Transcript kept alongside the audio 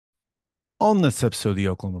On this episode of the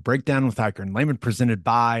Oklahoma Breakdown with Hiker and Lehman, presented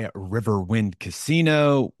by Riverwind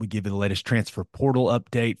Casino, we give you the latest transfer portal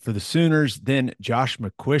update for the Sooners. Then Josh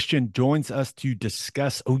McCuistion joins us to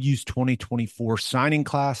discuss OU's 2024 signing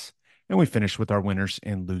class, and we finish with our winners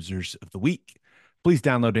and losers of the week. Please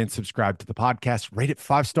download and subscribe to the podcast, rate it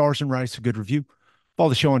 5 stars, and write us a good review. Follow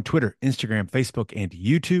the show on Twitter, Instagram, Facebook, and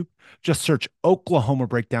YouTube. Just search Oklahoma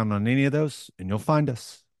Breakdown on any of those, and you'll find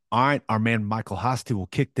us. All right, our man Michael Hosty will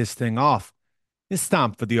kick this thing off. It's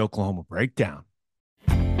time for the Oklahoma Breakdown.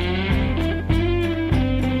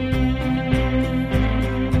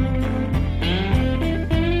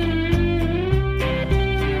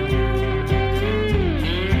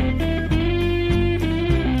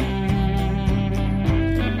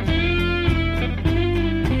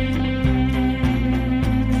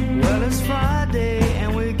 Well, it's Friday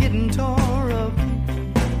and we're getting tore up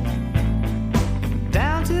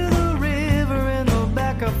down to the river in the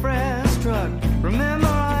back of Fred's truck. Remember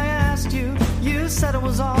I asked you, you said it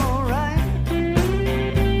was all right.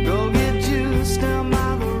 Go get juice down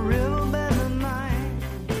by the riverbed tonight.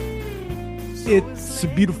 It's a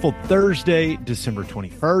beautiful Thursday, December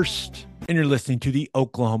 21st, and you're listening to the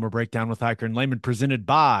Oklahoma Breakdown with Hiker and Lehman, presented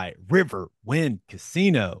by Riverwind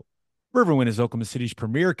Casino. Riverwind is Oklahoma City's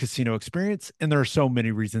premier casino experience, and there are so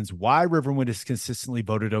many reasons why Riverwind is consistently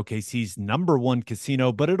voted OKC's #1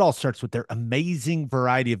 casino, but it all starts with their amazing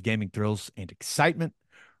variety of gaming thrills and excitement.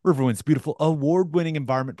 Riverwind's beautiful award-winning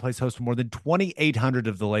environment plays host to more than 2,800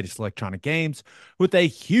 of the latest electronic games, with a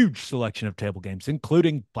huge selection of table games,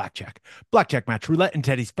 including blackjack, match roulette, and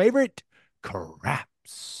Teddy's favorite,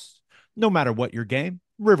 craps. No matter what your game,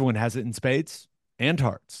 Riverwind has it in spades and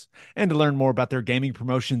hearts. And to learn more about their gaming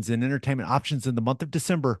promotions and entertainment options in the month of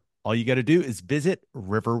December, all you got to do is visit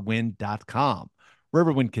riverwind.com.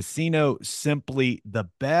 Riverwind Casino, simply the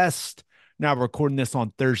best. Now we're recording this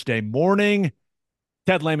on Thursday morning.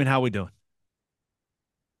 Ted Lehman, how we doing?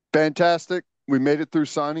 Fantastic. We made it through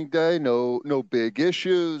signing day. No big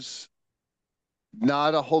issues.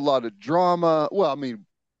 Not a whole lot of drama. Well, I mean,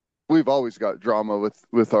 we've always got drama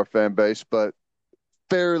with our fan base, but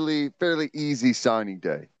fairly easy signing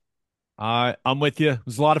day. I'm with you. It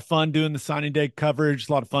was a lot of fun doing the signing day coverage,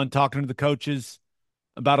 a lot of fun talking to the coaches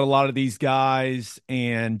about a lot of these guys.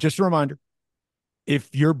 And just a reminder,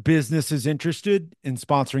 if your business is interested in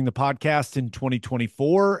sponsoring the podcast in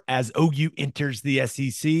 2024 as OU enters the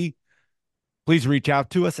SEC, please reach out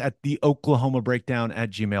to us at the Oklahoma Breakdown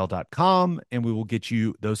at gmail.com, and we will get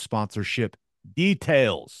you those sponsorship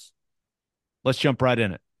details. Let's jump right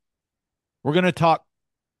in it. We're going to talk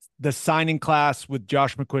the signing class with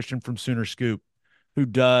Josh McCuistion from Sooner Scoop, who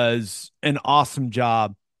does an awesome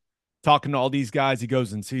job talking to all these guys. He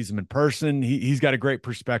goes and sees them in person. He's got a great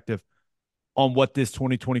perspective on what this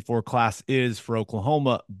 2024 class is for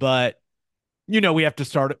Oklahoma. But, we have to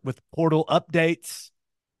start it with portal updates.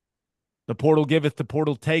 The portal giveth, the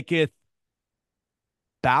portal taketh.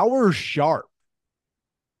 Bauer Sharp.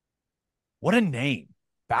 What a name.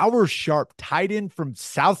 Bauer Sharp, tight end from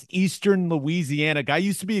southeastern Louisiana. Guy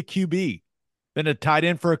used to be a QB, been a tight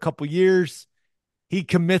end for a couple years. He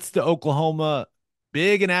commits to Oklahoma,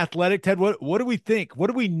 big and athletic. Ted, what do we think? What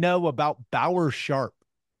do we know about Bauer Sharp?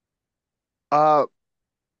 I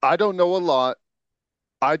don't know a lot.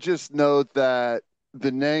 I just know that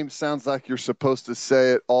the name sounds like you're supposed to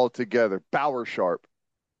say it all together. Bauer Sharp.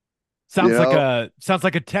 Sounds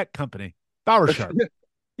like a tech company. Bauer Sharp.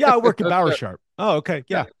 Yeah, I work at Bauer Sharp. Oh, okay.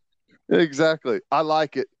 Yeah. Exactly. I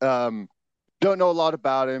like it. Don't know a lot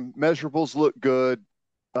about him. Measurables look good.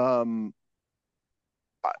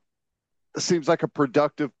 Seems like a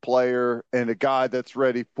productive player and a guy that's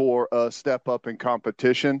ready for a step up in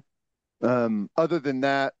competition. Other than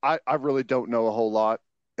that, I really don't know a whole lot.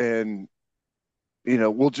 And,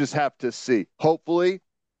 we'll just have to see. Hopefully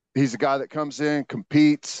he's a guy that comes in,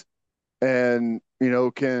 competes, and,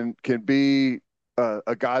 can be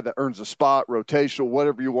a guy that earns a spot, rotational,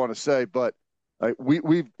 whatever you want to say. But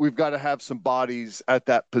we've got to have some bodies at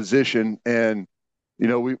that position. And,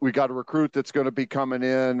 we got a recruit that's going to be coming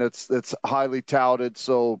in that's highly touted.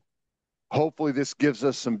 So hopefully this gives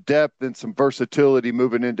us some depth and some versatility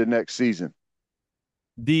moving into next season.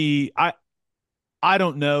 I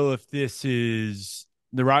don't know if this is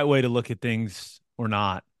the right way to look at things or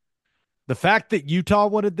not. The fact that Utah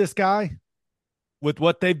wanted this guy with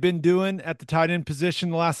what they've been doing at the tight end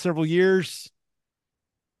position the last several years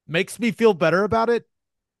makes me feel better about it.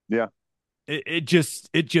 Yeah. It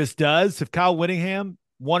just does. If Kyle Whittingham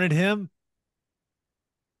wanted him,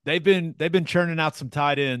 they've been churning out some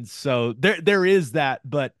tight ends. So there is that,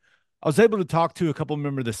 but I was able to talk to a couple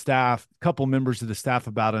members of the staff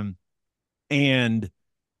about him. And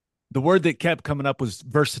The word that kept coming up was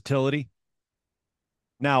versatility.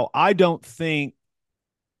 Now, I don't think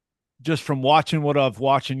just from watching what I've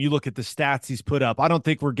watched, and you look at the stats he's put up, I don't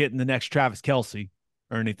think we're getting the next Travis Kelce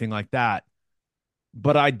or anything like that.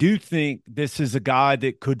 But I do think this is a guy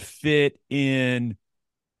that could fit in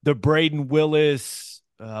the Braden Willis,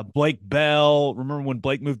 Blake Bell. Remember when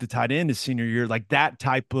Blake moved to tight end his senior year? Like that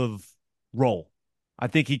type of role. I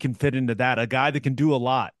think he can fit into that. A guy that can do a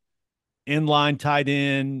lot. Inline tight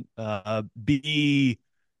end, be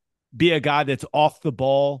a guy that's off the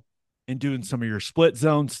ball and doing some of your split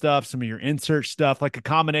zone stuff, some of your insert stuff, like a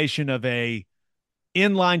combination of a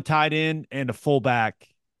inline tight end and a fullback.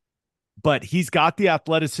 But he's got the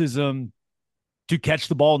athleticism to catch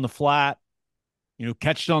the ball in the flat,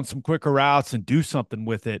 catch it on some quicker routes and do something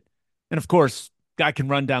with it. And of course, guy can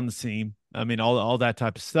run down the seam. I mean, all that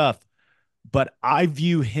type of stuff. But I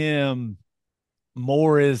view him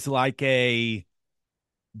more as like a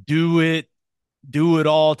do it, do it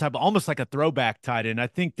all type of, almost like a throwback tight end. I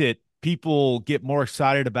think that people get more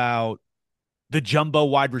excited about the jumbo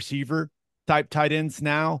wide receiver type tight ends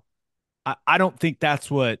now. I don't think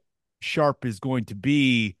that's what Sharp is going to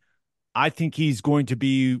be. I think he's going to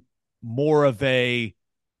be more of a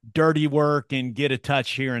dirty work and get a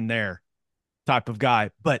touch here and there type of guy.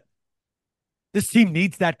 But this team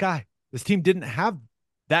needs that guy. This team didn't have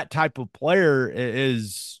that type of player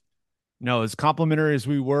as complimentary as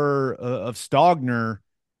we were of Stogner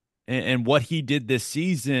and what he did this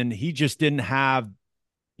season. He just didn't have,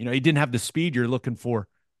 he didn't have the speed you're looking for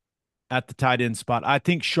at the tight end spot. I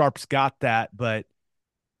think Sharp's got that, but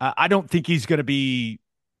I don't think he's going to be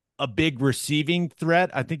a big receiving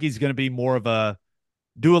threat. I think he's going to be more of a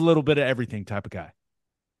do a little bit of everything type of guy.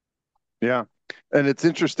 Yeah. And it's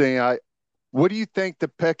interesting. What do you think the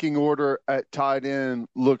pecking order at tight end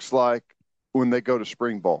looks like when they go to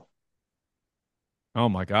spring ball? Oh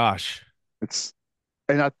my gosh.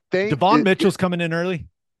 And I think Devon Mitchell's coming in early.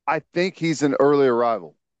 I think he's an early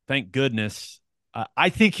arrival. Thank goodness. I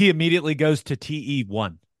think he immediately goes to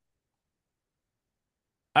TE1.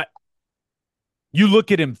 You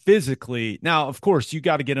look at him physically. Now, of course, you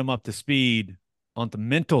got to get him up to speed on the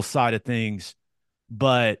mental side of things,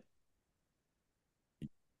 but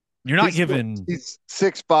you're not giving. He's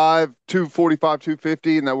 6'5", 245,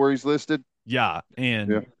 250. Isn't that where he's listed? Yeah.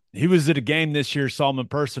 And he was at a game this year, saw him in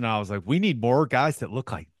person. I was like, we need more guys that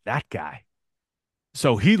look like that guy.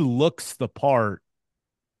 So he looks the part.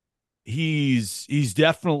 He's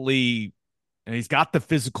definitely, and he's got the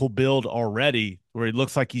physical build already where he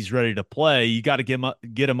looks like he's ready to play. You got to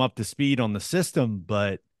get him up to speed on the system,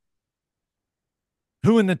 but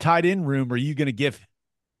who in the tight end room are you going to give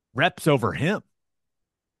reps over him?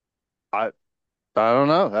 I don't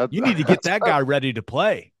know. You need to get that guy ready to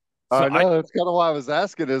play. So I know that's kind of why I was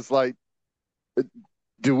asking is like,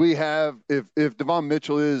 do we have, if Devon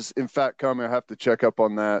Mitchell is in fact coming, I have to check up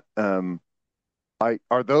on that.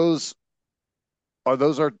 Are those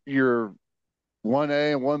your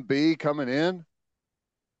 1A and 1B coming in?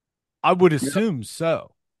 I would assume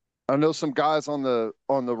so. I know some guys on the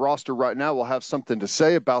roster right now will have something to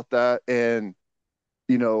say about that, and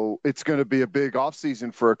it's going to be a big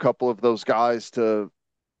offseason for a couple of those guys to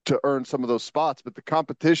earn some of those spots. But the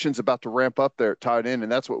competition's about to ramp up there at tight end,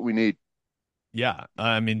 and that's what we need. Yeah,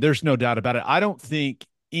 I mean, there's no doubt about it. I don't think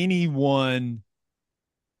anyone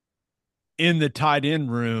in the tight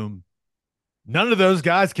end room, none of those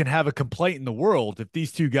guys can have a complaint in the world if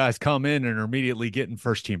these two guys come in and are immediately getting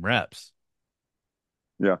first team reps.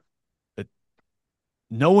 Yeah. But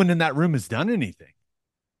no one in that room has done anything.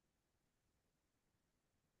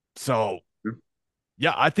 So,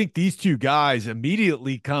 yeah, I think these two guys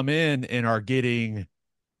immediately come in and are getting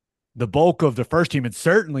the bulk of the first team and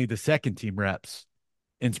certainly the second team reps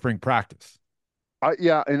in spring practice.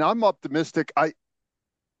 Yeah, and I'm optimistic. I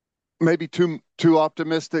maybe too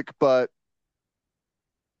optimistic, but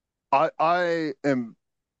I am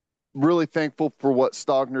really thankful for what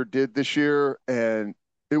Stogner did this year, and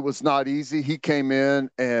it was not easy. He came in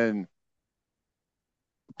and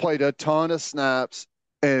played a ton of snaps,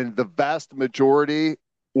 and the vast majority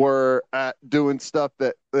were at doing stuff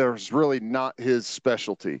that there's really not his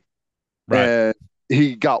specialty. Right. And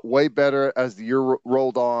he got way better as the year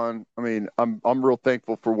rolled on. I mean, I'm real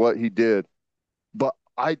thankful for what he did, but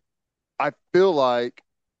I feel like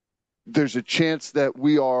there's a chance that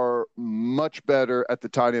we are much better at the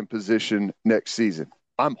tight end position next season.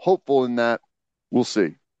 I'm hopeful in that. We'll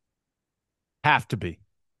see. Have to be.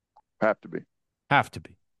 Have to be. Have to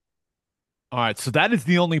be. All right, so that is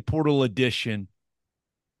the only portal addition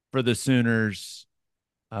for the Sooners.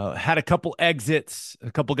 Had a couple exits,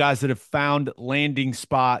 a couple guys that have found landing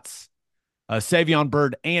spots. Savion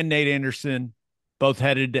Byrd and Nate Anderson both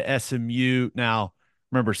headed to SMU. Now,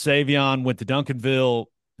 remember, Savion went to Duncanville.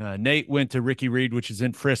 Nate went to Ricky Reed, which is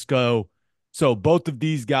in Frisco. So both of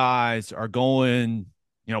these guys are going,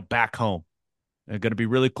 back home. They're going to be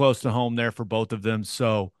really close to home there for both of them.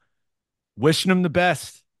 So wishing them the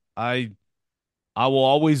best. I will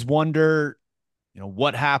always wonder,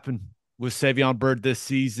 what happened with Savion Byrd this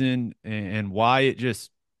season and why it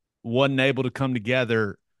just wasn't able to come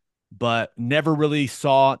together, but never really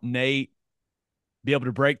saw Nate be able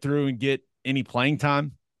to break through and get any playing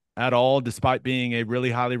time at all, despite being a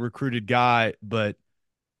really highly recruited guy. But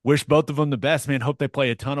wish both of them the best, man. Hope they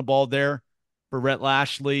play a ton of ball there for Rhett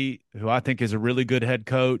Lashley, who I think is a really good head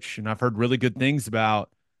coach, and I've heard really good things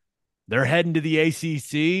about. They're heading to the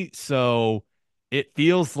ACC, so it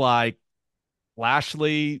feels like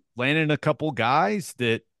Lashley landing a couple guys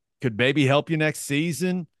that could maybe help you next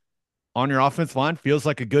season on your offensive line. Feels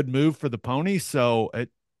like a good move for the Ponies. So it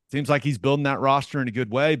seems like he's building that roster in a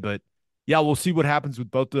good way. But yeah, we'll see what happens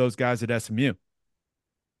with both of those guys at SMU.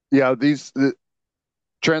 Yeah, the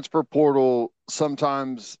transfer portal,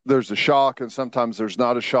 sometimes there's a shock and sometimes there's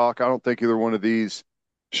not a shock. I don't think either one of these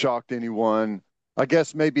shocked anyone. I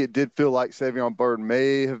guess maybe it did feel like Savion Byrd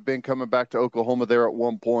may have been coming back to Oklahoma there at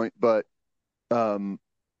one point, but the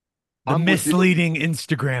misleading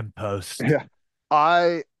Instagram post. Yeah.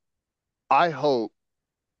 I hope,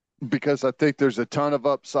 because I think there's a ton of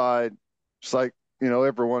upside, just like,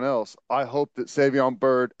 everyone else. I hope that Savion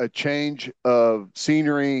Byrd, a change of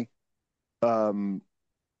scenery,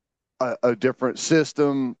 a different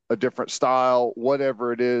system, a different style,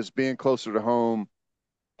 whatever it is, being closer to home.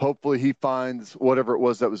 Hopefully he finds whatever it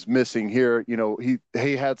was that was missing here.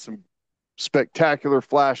 He had some spectacular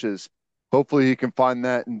flashes. Hopefully he can find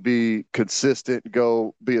that and be consistent,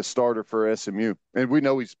 go be a starter for SMU. And we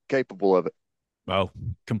know he's capable of it. Oh,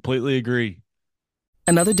 completely agree.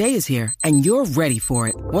 Another day is here, and you're ready for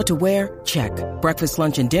it. What to wear? Check. Breakfast,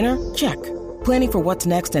 lunch, and dinner? Check. Planning for what's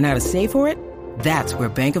next and how to save for it? That's where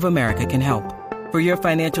Bank of America can help. For your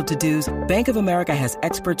financial to-dos, Bank of America has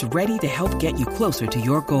experts ready to help get you closer to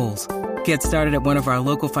your goals. Get started at one of our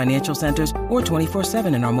local financial centers or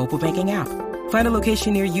 24/7 in our mobile banking app. Find a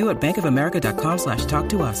location near you at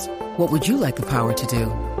bankofamerica.com/talktous. What would you like the power to do?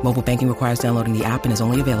 Mobile banking requires downloading the app and is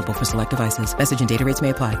only available for select devices. Message and data rates may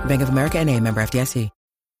apply. Bank of America NA, member FDIC.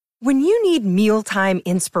 When you need mealtime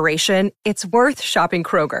inspiration, it's worth shopping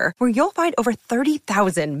Kroger, where you'll find over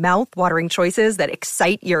 30,000 mouth-watering choices that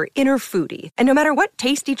excite your inner foodie. And no matter what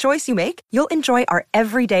tasty choice you make, you'll enjoy our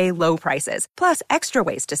everyday low prices, plus extra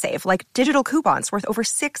ways to save, like digital coupons worth over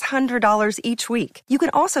 $600 each week. You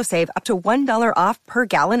can also save up to $1 off per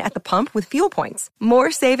gallon at the pump with fuel points.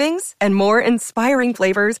 More savings and more inspiring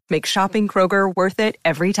flavors make shopping Kroger worth it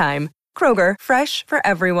every time. Kroger, fresh for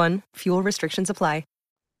everyone. Fuel restrictions apply.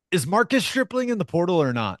 Is Marcus Stripling in the portal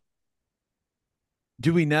or not?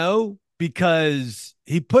 Do we know? Because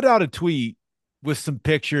he put out a tweet with some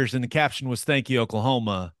pictures and the caption was "Thank you,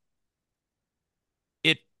 Oklahoma."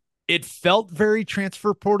 It felt very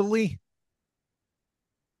transfer portal-y.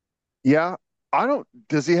 Yeah.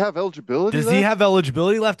 Does he have eligibility Does left? he have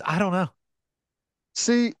eligibility left? I don't know.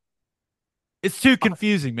 See, it's too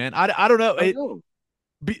confusing, man. I don't know.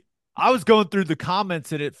 I was going through the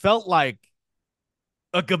comments and it felt like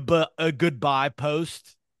a goodbye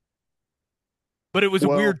post, but it was a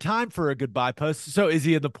weird time for a goodbye post. So is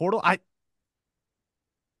he in the portal? I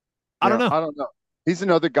don't know. I don't know. He's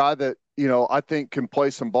another guy that, I think can play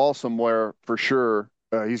some ball somewhere for sure.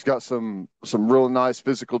 He's got some real nice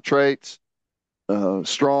physical traits,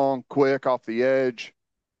 strong, quick off the edge.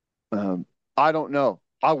 I don't know.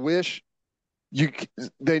 I wish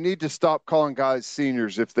they need to stop calling guys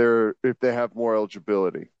seniors if they have more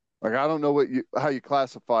eligibility. Like, I don't know how you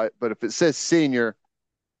classify it, but if it says senior,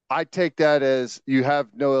 I take that as you have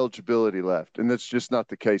no eligibility left, and that's just not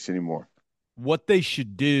the case anymore. What they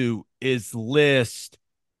should do is list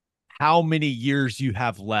how many years you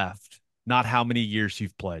have left, not how many years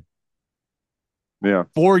you've played. Yeah.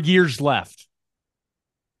 4 years left.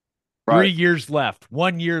 Right. 3 years left.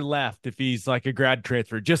 1 year left if he's like a grad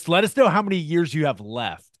transfer. Just let us know how many years you have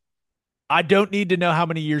left. I don't need to know how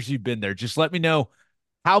many years you've been there. Just let me know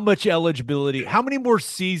how much eligibility, how many more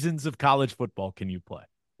seasons of college football can you play?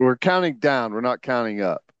 We're counting down. We're not counting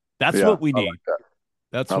up. That's what we need. Like that.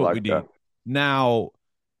 That's what we need. Now,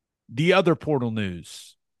 the other portal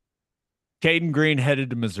news. Caden Green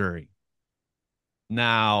headed to Missouri.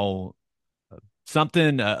 Now,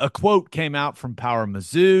 a quote came out from Power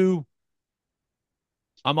Mizzou.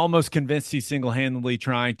 I'm almost convinced he's single-handedly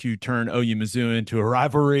trying to turn OU Mizzou into a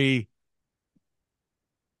rivalry.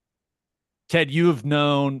 Ted, you have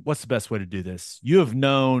known, what's the best way to do this? You have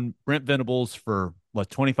known Brent Venables for what,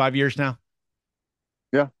 25 years now?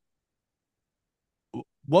 Yeah.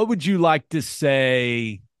 What would you like to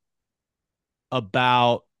say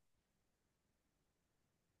about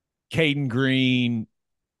Caden Green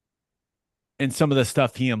and some of the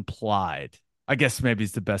stuff he implied? I guess maybe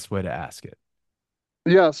is the best way to ask it.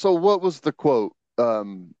 Yeah. So what was the quote?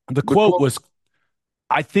 The The quote quote. was,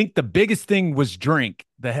 I think the biggest thing was Drink,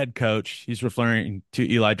 the head coach. He's referring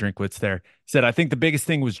to Eli Drinkwitz there. He said, I think the biggest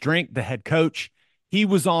thing was Drink, the head coach. He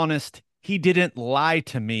was honest. He didn't lie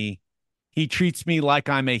to me. He treats me like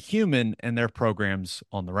I'm a human, and their program's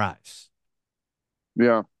on the rise.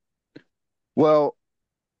 Yeah. Well,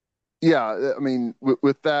 yeah. I mean,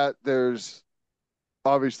 with that, there's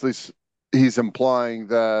obviously he's implying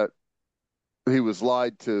that he was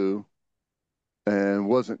lied to and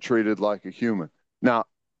wasn't treated like a human. Now,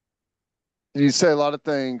 you say a lot of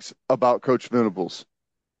things about Coach Venables.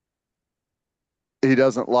 He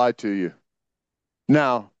doesn't lie to you.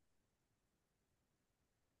 Now,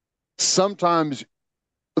 sometimes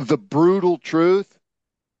the brutal truth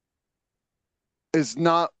is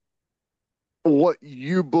not what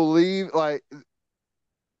you believe, like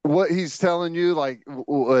what he's telling you, like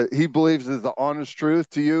what he believes is the honest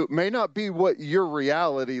truth to you, may not be what your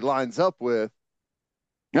reality lines up with.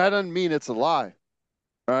 That doesn't mean it's a lie,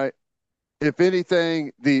 right? If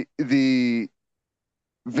anything, the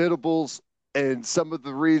Venables and some of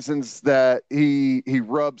the reasons that he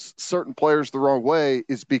rubs certain players the wrong way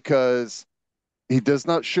is because he does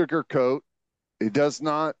not sugarcoat, he does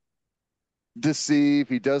not deceive,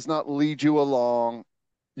 he does not lead you along.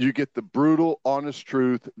 You get the brutal, honest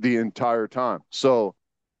truth the entire time. So,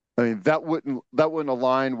 I mean, that wouldn't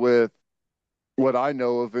align with what I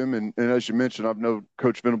know of him. And as you mentioned, I've known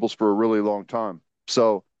Coach Venables for a really long time.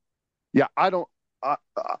 So, yeah, I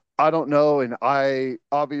don't know, and I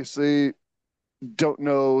obviously don't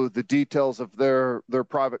know the details of their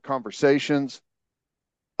private conversations.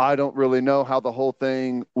 I don't really know how the whole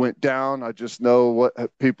thing went down. I just know what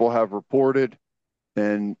people have reported.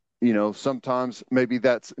 And, sometimes maybe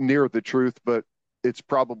that's near the truth, but it's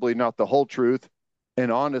probably not the whole truth.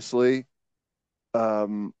 And honestly,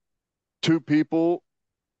 two people,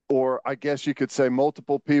 or I guess you could say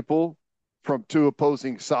multiple people from two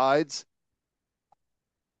opposing sides,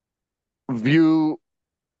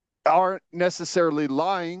 aren't necessarily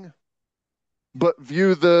lying, but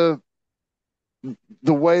view the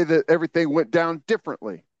way that everything went down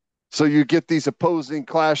differently. So you get these opposing,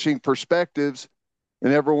 clashing perspectives,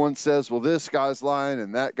 and everyone says, well, this guy's lying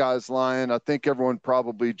and that guy's lying. I think everyone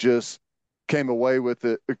probably just came away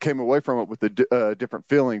from it with a different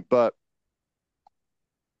feeling. But,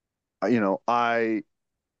 I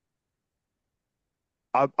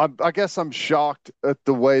guess I'm shocked at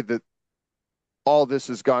the way that all this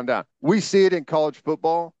has gone down. We see it in college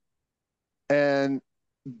football, and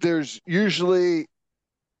there's usually,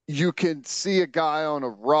 you can see a guy on a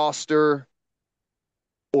roster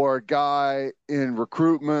or a guy in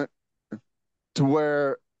recruitment to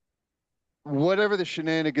where whatever the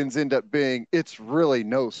shenanigans end up being, it's really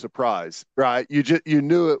no surprise, right? You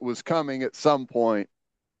knew it was coming at some point.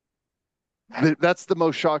 That's the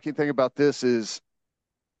most shocking thing about this is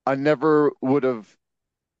I never would have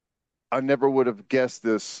guessed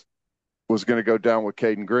this was going to go down with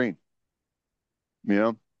Caden Green.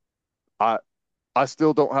 I I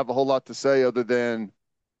still don't have a whole lot to say other than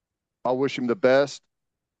I wish him the best.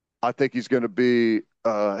 I think he's going to be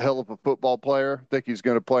a hell of a football player. I think he's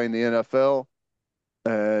going to play in the NFL.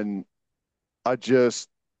 And I don't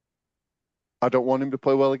want him to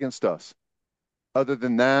play well against us. Other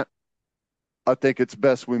than that, I think it's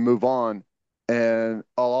best we move on. And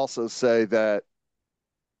I'll also say that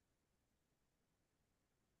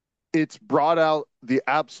it's brought out the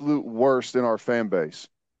absolute worst in our fan base.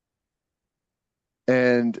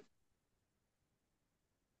 And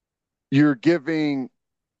you're giving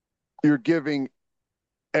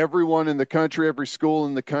everyone in the country, every school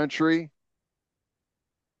in the country,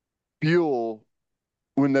 fuel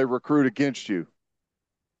when they recruit against you.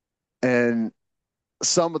 And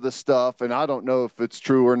some of the stuff, and I don't know if it's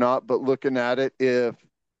true or not, but looking at it, if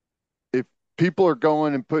people are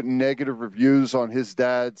going and putting negative reviews on his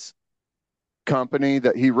dad's company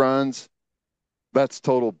that he runs, that's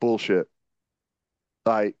total bullshit.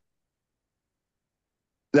 Like,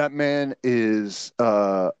 that man is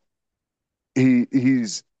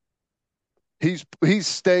he's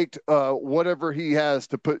staked whatever he has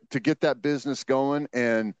to get that business going,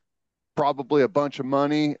 and probably a bunch of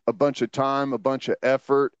money, a bunch of time, a bunch of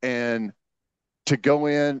effort, and to go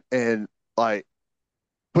in and like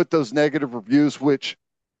put those negative reviews, which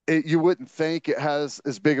you wouldn't think it has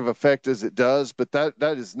as big of effect as it does, but that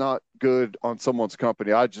is not good on someone's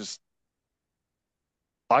company. I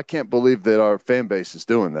can't believe that our fan base is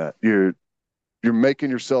doing that. You're making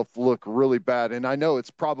yourself look really bad. And I know it's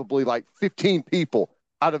probably like 15 people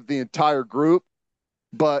out of the entire group,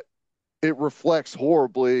 but it reflects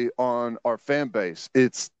horribly on our fan base.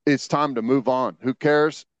 It's time to move on. Who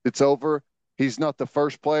cares? It's over. He's not the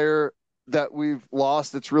first player that we've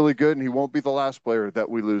lost that's really good, and he won't be the last player that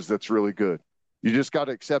we lose that's really good. You just got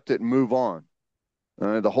to accept it and move on.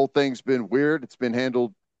 The whole thing's been weird. It's been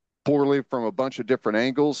handled poorly from a bunch of different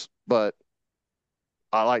angles, but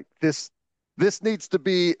I like this. This needs to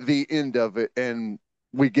be the end of it, and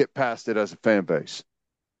we get past it as a fan base.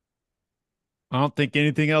 I don't think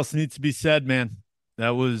anything else needs to be said, man.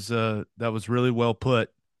 That was really well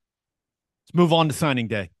put. Let's move on to signing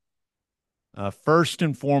day. First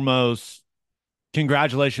and foremost,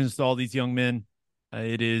 congratulations to all these young men.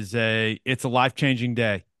 It's a life-changing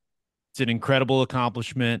day. It's an incredible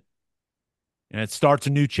accomplishment, and it starts a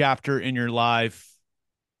new chapter in your life.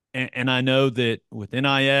 And I know that with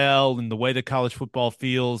NIL and the way that college football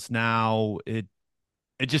feels now, it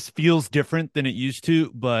just feels different than it used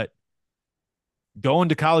to. But going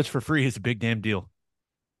to college for free is a big damn deal.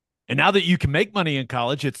 And now that you can make money in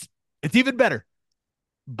college, it's even better.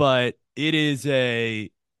 But it's a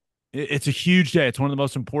huge day. It's one of the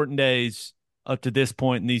most important days up to this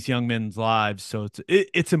point in these young men's lives. So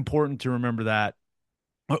it's important to remember that.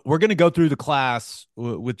 We're going to go through the class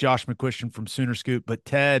with Josh McCuistion from Sooner Scoop, but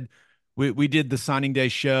Ted, we did the signing day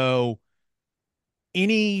show.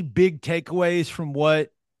 Any big takeaways from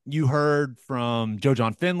what you heard from Joe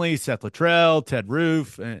John Finley, Seth Luttrell, Ted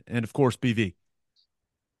Roof, and of course BV?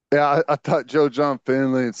 Yeah, I thought Joe John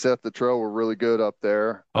Finley and Seth Luttrell were really good up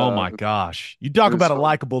there. Oh my gosh. You talk about a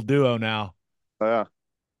likable duo now. Yeah.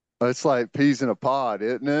 It's like peas in a pod,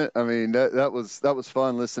 isn't it? I mean, that was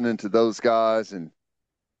fun listening to those guys. And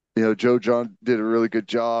Joe John did a really good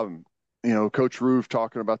job. And, Coach Roof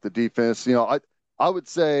talking about the defense. I would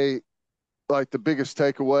say like the biggest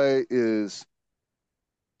takeaway is,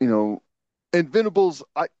 and Venables,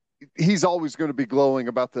 he's always going to be glowing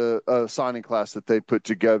about the signing class that they put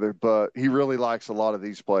together, but he really likes a lot of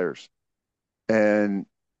these players. And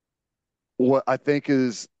what I think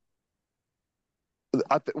is,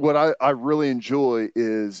 what I really enjoy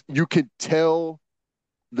is you can tell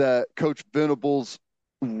that Coach Venables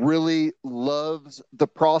really loves the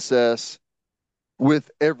process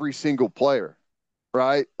with every single player,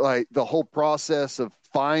 right? Like the whole process of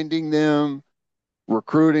finding them,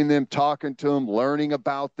 recruiting them, talking to them, learning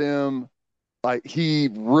about them. Like he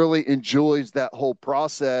really enjoys that whole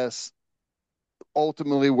process.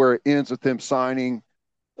 Ultimately, where it ends with him signing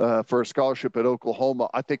for a scholarship at Oklahoma,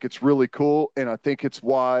 I think it's really cool, and I think it's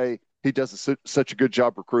why he does such a good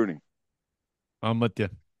job recruiting. I'm with you.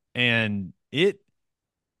 And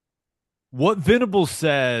what Venables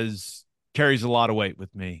says carries a lot of weight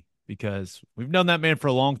with me because we've known that man for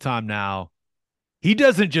a long time now. He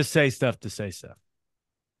doesn't just say stuff to say stuff.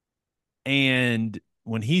 And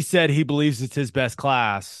when he said he believes it's his best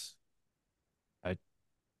class,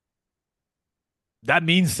 that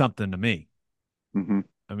means something to me. Mm-hmm.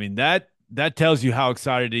 I mean, that tells you how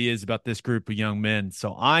excited he is about this group of young men.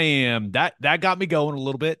 So that got me going a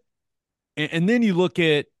little bit. And then you look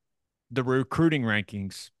at the recruiting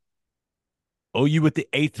rankings. OU with the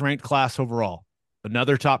 8th ranked class overall,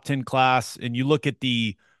 another top 10 class. And you look at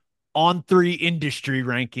the On3 industry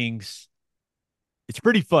rankings. It's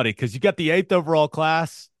pretty funny because you got the 8th overall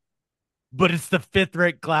class, but it's the 5th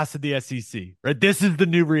ranked class of the SEC, right? This is the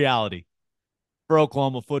new reality for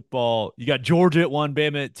Oklahoma football. You got Georgia at 1,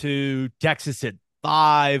 Bama at 2, Texas at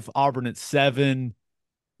 5, Auburn at 7.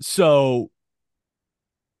 So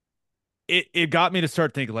it got me to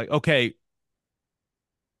start thinking like, okay,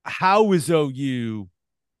 how is OU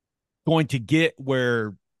going to get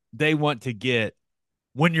where they want to get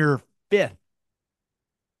when you're 5th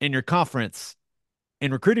in your conference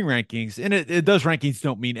in recruiting rankings? And those rankings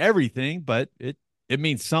don't mean everything, but it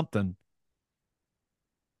means something.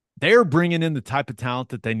 They're bringing in the type of talent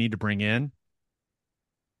that they need to bring in.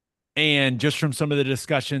 And just from some of the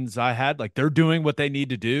discussions I had, like they're doing what they need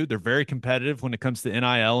to do. They're very competitive when it comes to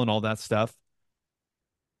NIL and all that stuff.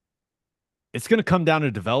 It's going to come down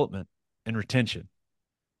to development and retention.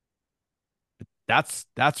 That's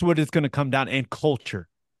what it's going to come down, and culture.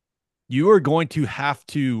 You are going to have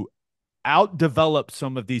to outdevelop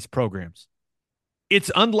some of these programs.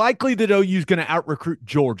 It's unlikely that OU is going to out-recruit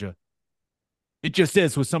Georgia. It just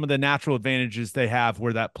is with some of the natural advantages they have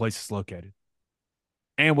where that place is located.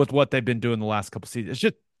 And with what they've been doing the last couple of seasons.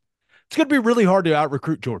 It's going to be really hard to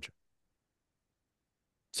out-recruit Georgia.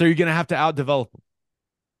 So you're going to have to outdevelop them.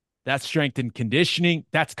 That's strength and conditioning.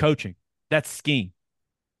 That's coaching. That's scheme.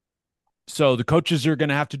 So the coaches are going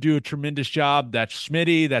to have to do a tremendous job. That's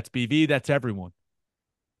Schmitty. That's BV. That's everyone.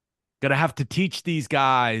 Going to have to teach these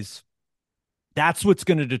guys. That's what's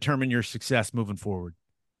going to determine your success moving forward.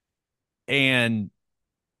 And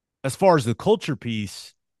as far as the culture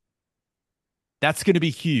piece, that's going to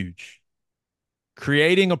be huge.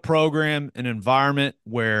 Creating a program, an environment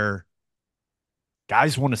where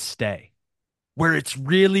guys want to stay, where it's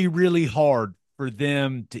really, really hard for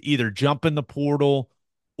them to either jump in the portal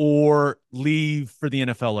or leave for the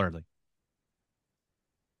NFL early.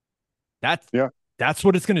 That's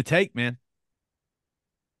what it's going to take, man.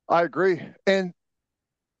 I agree. And,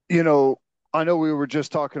 I know we were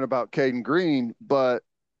just talking about Caden Green, but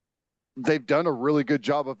they've done a really good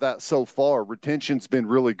job of that so far. Retention's been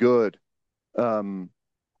really good. And,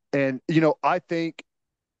 I think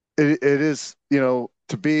it is,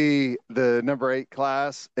 to be the number 8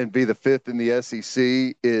 class and be the 5th in the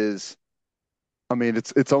SEC is, I mean,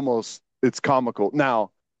 it's comical.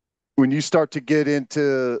 Now, when you start to get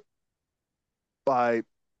into by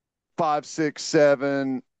 5, 6,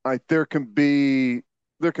 7, there can be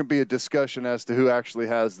a discussion as to who actually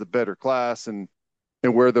has the better class and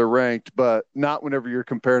where they're ranked, but not whenever you're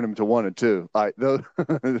comparing them to 1 and 2.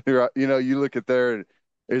 You look at there and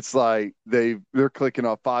it's like they're clicking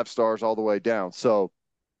off 5 stars all the way down. So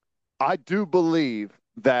I do believe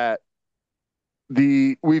that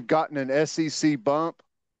we've gotten an SEC bump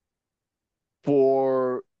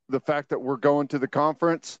for the fact that we're going to the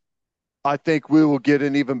conference. I think we will get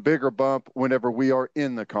an even bigger bump whenever we are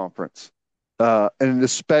in the conference. And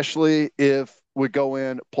especially if we go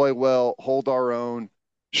in, play well, hold our own,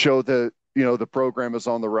 show that, the program is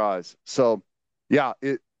on the rise. So yeah,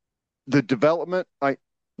 the development,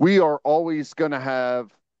 we are always going to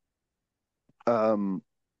have, I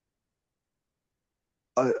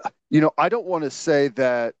don't want to say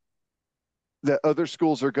that other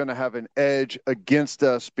schools are going to have an edge against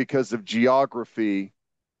us because of geography.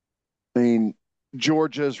 I mean,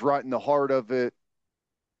 Georgia's right in the heart of it.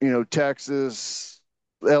 Texas,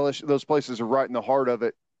 LSU, those places are right in the heart of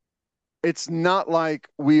it. It's not like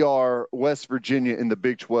we are West Virginia in the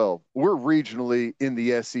Big 12. We're regionally in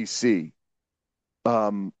the SEC.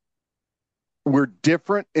 We're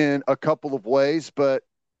different in a couple of ways, but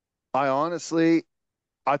I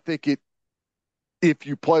think if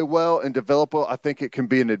you play well and develop well, I think it can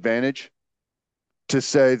be an advantage to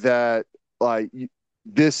say that it's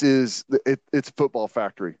football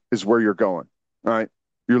factory is where you're going. All right.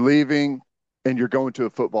 You're leaving and you're going to a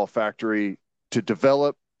football factory to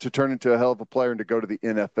develop, to turn into a hell of a player and to go to the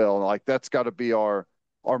NFL. And that's got to be our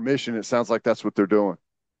mission. It sounds like that's what they're doing.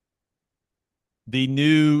 The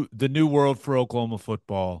new world for Oklahoma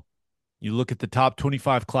football. You look at the top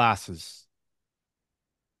 25 classes.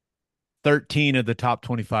 13 of the top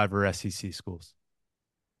 25 are SEC schools.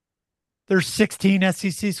 There's 16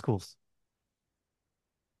 SEC schools.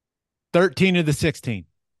 13 of the 16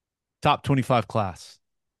 top 25 class.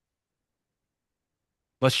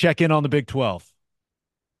 Let's check in on the Big 12.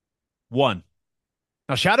 1.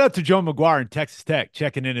 Now, shout out to Joe McGuire in Texas Tech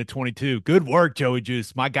checking in at 22. Good work, Joey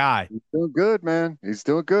Juice, my guy. He's doing good, man. He's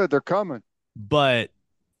doing good. They're coming. But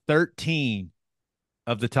 13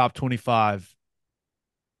 of the top 25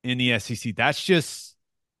 in the SEC. That's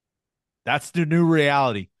the new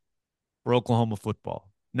reality for Oklahoma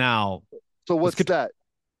football. Now, so what's that?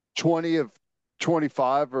 20 of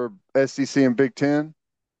 25 or SEC and Big 10?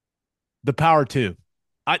 The Power 2.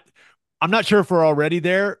 I'm not sure if we're already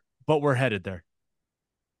there, but we're headed there.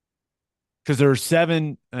 Because there are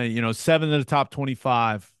 7 of the top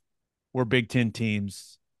 25 were Big 10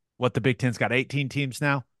 teams. What, the Big 10's got 18 teams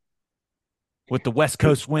now? With the West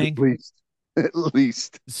Coast wing? At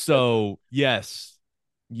least. So, yes,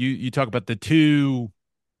 you talk about the 2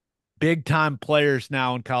 big-time players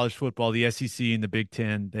now in college football, the SEC and the Big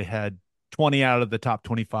 10. They had 20 out of the top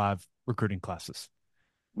 25 recruiting classes.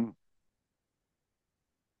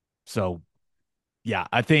 So, yeah,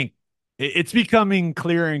 I think it's becoming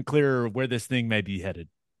clearer and clearer where this thing may be headed.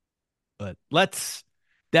 But that's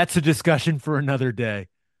a discussion for another day.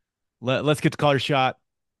 Let's get to caller shot.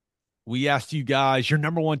 We asked you guys your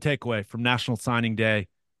number 1 takeaway from National Signing Day.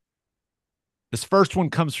 This first one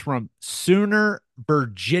comes from Sooner,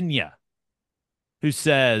 Virginia, who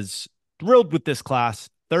says, thrilled with this class,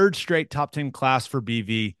 3rd straight top 10 class for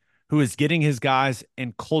BV, who is getting his guys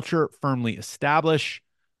and culture firmly established.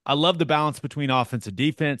 I love the balance between offense and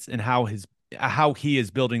defense and how he is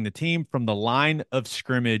building the team from the line of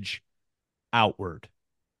scrimmage outward.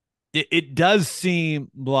 It does seem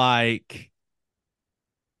like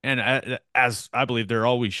And as I believe there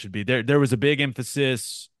always should be, there was a big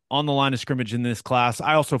emphasis on the line of scrimmage in this class.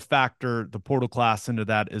 I also factor the portal class into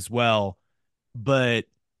that as well. But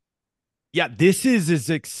yeah, this is as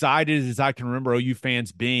excited as I can remember OU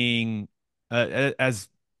fans being, as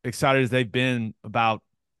excited as they've been about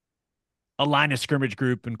a line of scrimmage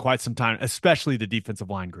group in quite some time, especially the defensive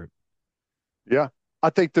line group. Yeah. I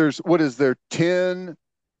think there's, what is there, 10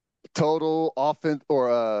 total offense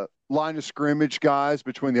or line of scrimmage guys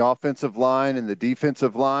between the offensive line and the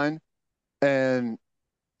defensive line. And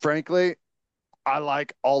frankly, I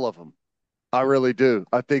like all of them. I really do.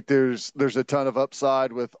 I think there's a ton of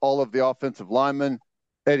upside with all of the offensive linemen,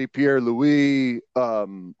 Eddie Pierre-Louis,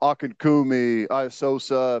 Akinkumi,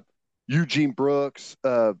 Iasosa, Eugene Brooks,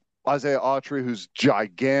 Isaiah Autry, who's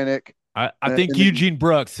gigantic. I think Eugene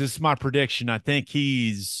Brooks, this is my prediction. I think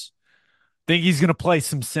he's going to play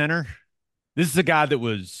some center. This is a guy that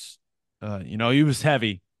was, he was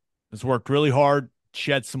heavy, has worked really hard,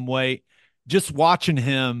 shed some weight. Just watching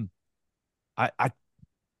him, I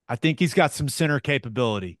think he's got some center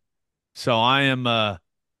capability. So I am,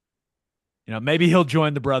 maybe he'll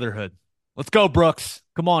join the Brotherhood. Let's go, Brooks.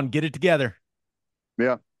 Come on, get it together.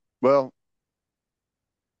 Yeah. Well,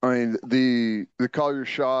 I mean, the call your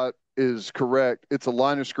shot is correct. It's a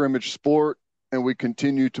line of scrimmage sport, and we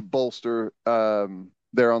continue to bolster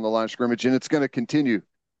there on the line of scrimmage, and it's going to continue.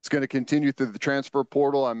 It's going to continue through the transfer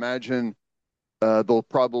portal. I imagine there'll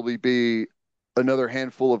probably be another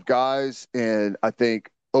handful of guys, and I think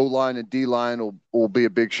O-line and D-line will be a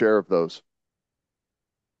big share of those.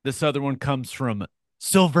 This other one comes from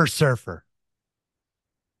Silver Surfer,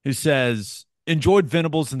 who says, enjoyed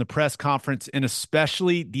Venables in the press conference, and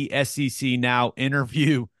especially the SEC Now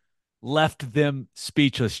interview left them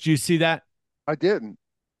speechless. Did you see that? I didn't.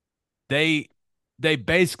 They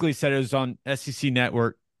basically said it was on SEC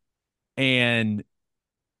Network, and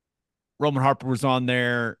Roman Harper was on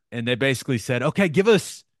there, and they basically said, okay, give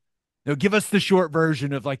us the short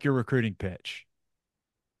version of like your recruiting pitch.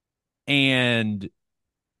 And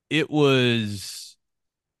it was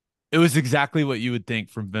exactly what you would think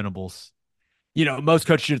from Venables. Most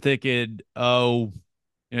coaches are thinking, oh,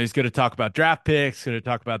 he's going to talk about draft picks, going to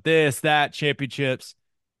talk about this, that, championships.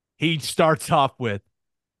 He starts off with,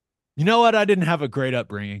 you know what? I didn't have a great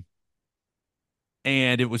upbringing,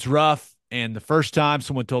 and it was rough. And the first time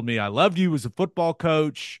someone told me I loved you was a football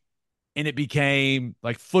coach, and it became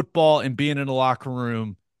like football and being in a locker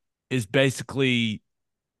room is basically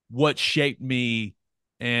what shaped me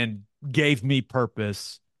and gave me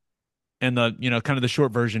purpose. And the, kind of the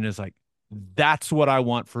short version is like, that's what I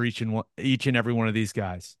want for each and every one of these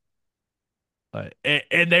guys.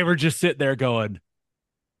 And they were just sitting there going,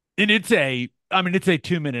 and it's a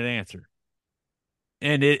 2-minute answer.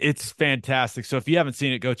 And it's fantastic. So if you haven't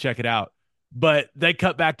seen it, go check it out. But they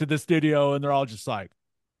cut back to the studio and they're all just like,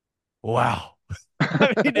 wow.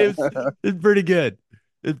 I mean, it's pretty good.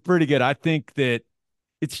 It's pretty good. I think that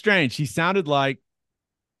it's strange. He sounded like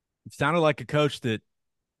a coach that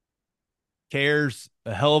cares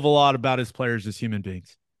a hell of a lot about his players as human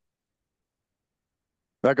beings.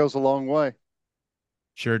 That goes a long way.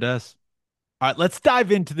 Sure does. All right, let's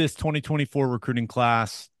dive into this 2024 recruiting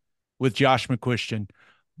class with Josh McCuistion.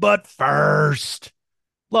 But first,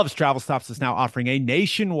 Love's Travel Stops is now offering a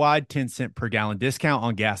nationwide 10-cent per gallon discount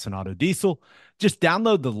on gas and auto diesel. Just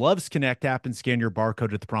download the Love's Connect app and scan your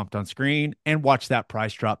barcode at the prompt on screen and watch that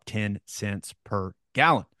price drop 10 cents per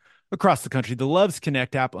gallon. Across the country, the Love's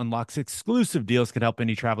Connect app unlocks exclusive deals that can help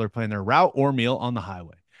any traveler plan their route or meal on the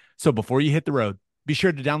highway. So before you hit the road, be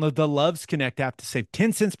sure to download the Love's Connect app to save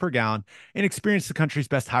 10 cents per gallon and experience the country's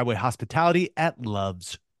best highway hospitality at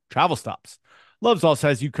Love's Travel Stops. Love's also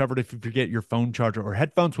has you covered if you forget your phone charger or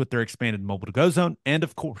headphones with their expanded mobile-to-go zone. And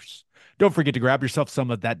of course, don't forget to grab yourself some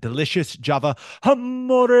of that delicious Java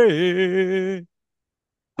Amore.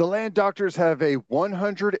 The Land Doctors have a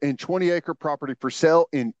 120-acre property for sale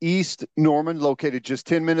in East Norman, located just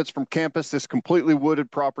 10 minutes from campus. This completely wooded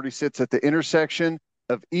property sits at the intersection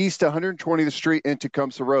of East 120th Street and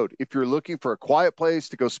Tecumseh Road. If you're looking for a quiet place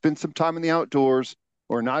to go spend some time in the outdoors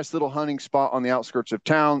or a nice little hunting spot on the outskirts of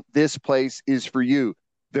town, this place is for you.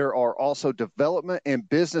 There are also development and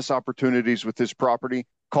business opportunities with this property.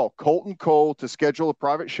 Call Colton Cole to schedule a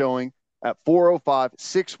private showing at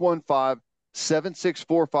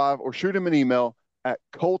 405-615-7645 or shoot him an email at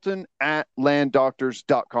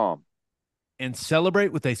colton@landdoctors.com. And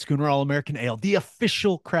celebrate with a Schooner All-American Ale, the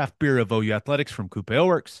official craft beer of OU Athletics from Coupe Ale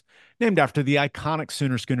Works. Named after the iconic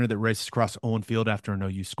Sooner schooner that races across Owen Field after an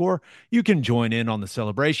OU score, you can join in on the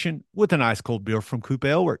celebration with an ice-cold beer from Coupe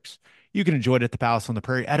Ale Works. You can enjoy it at the Palace on the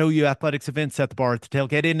Prairie, at OU Athletics events, at the bar, at the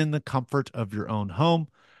tailgate, and in the comfort of your own home.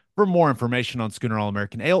 For more information on Schooner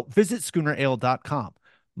All-American Ale, visit SchoonerAle.com.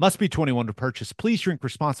 Must be 21 to purchase. Please drink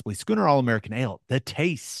responsibly. Schooner All-American Ale, the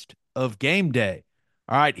taste of game day.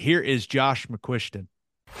 All right, here is Josh McCuistion.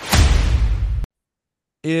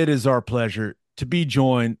 It is our pleasure to be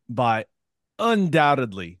joined by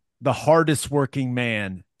undoubtedly the hardest working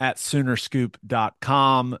man at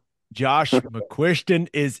Soonerscoop.com. Josh McCuistion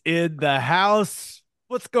is in the house.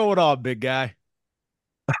 What's going on, big guy?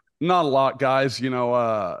 Not a lot, guys.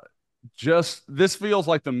 Just this feels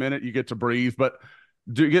like the minute you get to breathe, but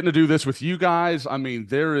getting to do this with you guys, I mean,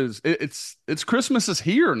 it's Christmas is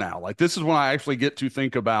here now. Like, this is when I actually get to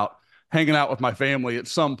think about hanging out with my family at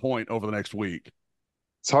some point over the next week.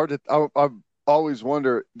 It's hard to. I always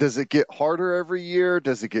wonder: does it get harder every year?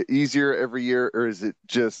 Does it get easier every year, or is it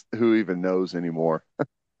just who even knows anymore?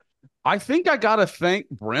 I think I got to thank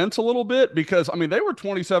Brent a little bit because, I mean, they were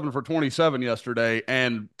 27 for 27 yesterday,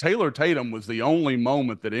 and Taylor Tatum was the only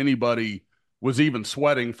moment that anybody was even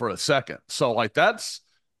sweating for a second. So, like, that's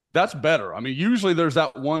better. I mean, usually there's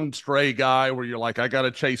that one stray guy where you're like, I got to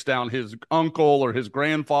chase down his uncle or his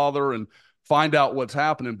grandfather and find out what's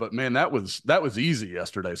happening. But man, that was easy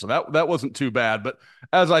yesterday. So that wasn't too bad. But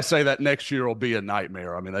as I say, that next year will be a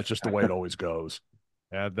nightmare. I mean, that's just the way it always goes.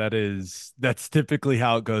 Yeah, that's typically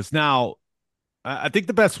how it goes. Now, I think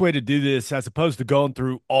the best way to do this, as opposed to going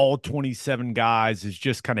through all 27 guys, is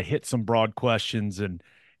just kind of hit some broad questions and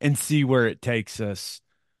see where it takes us.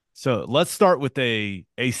 So let's start with a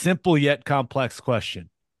simple yet complex question.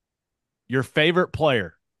 Your favorite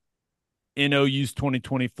player in OU's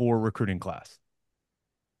 2024 recruiting class?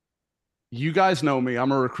 You guys know me.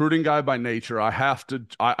 I'm a recruiting guy by nature. I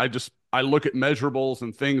look at measurables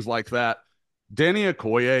and things like that. Danny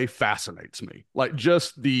Okoye fascinates me. Like,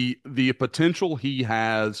 just the potential he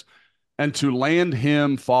has, and to land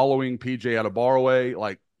him following PJ Adebawore,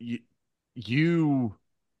 like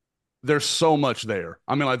there's so much there.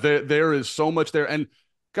 I mean, like there is so much there. And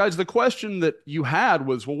guys, the question that you had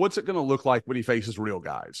was, well, what's it going to look like when he faces real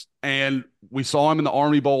guys? And we saw him in the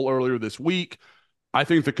Army Bowl earlier this week. I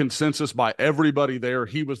think the consensus by everybody there,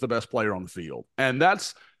 he was the best player on the field. And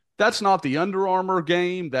that's not the Under Armour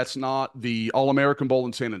game. That's not the All-American Bowl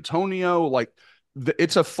in San Antonio. Like,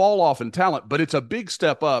 it's a fall off in talent, but it's a big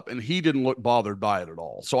step up, and he didn't look bothered by it at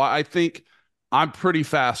all. So I think I'm pretty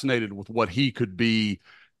fascinated with what he could be.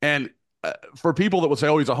 And for people that would say,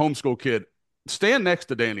 oh, he's a homeschool kid, stand next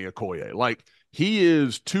to Danny Okoye. Like, he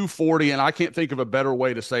is 240, and I can't think of a better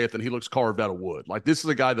way to say it than he looks carved out of wood. Like, this is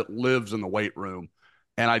a guy that lives in the weight room,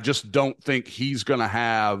 and I just don't think he's going to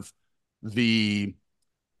have the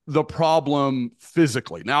problem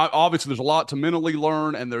physically. Now, obviously, there's a lot to mentally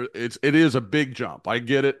learn, and it is a big jump. I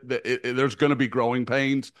get it. There's going to be growing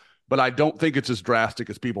pains, but I don't think it's as drastic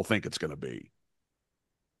as people think it's going to be.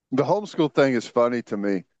 The homeschool thing is funny to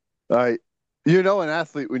me. An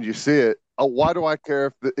athlete when you see it. Why do I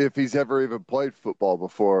care if he's ever even played football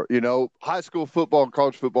before? High school football and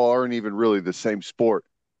college football aren't even really the same sport.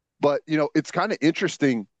 But it's kind of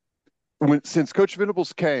interesting since Coach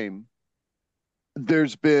Venables came.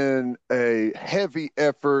 There's been a heavy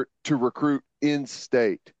effort to recruit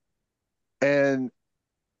in-state. And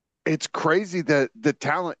it's crazy that the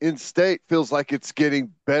talent in-state feels like it's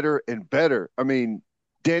getting better and better. I mean,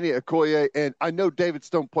 Danny Okoye, and I know David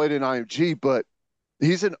Stone played in IMG, but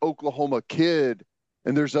he's an Oklahoma kid,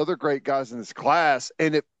 and there's other great guys in this class.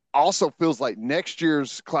 And it also feels like next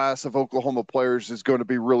year's class of Oklahoma players is going to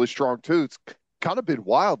be really strong too. It's kind of been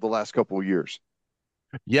wild the last couple of years.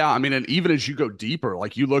 Yeah, I mean, and even as you go deeper,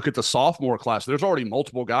 like you look at the sophomore class, there's already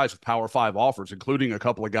multiple guys with Power 5 offers, including a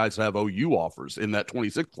couple of guys that have OU offers in that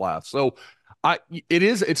 26th class. So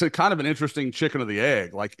it's a kind of an interesting chicken or the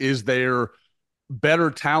egg. Like, is there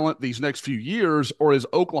better talent these next few years, or is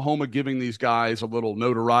Oklahoma giving these guys a little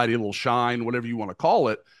notoriety, a little shine, whatever you want to call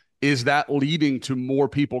it? Is that leading to more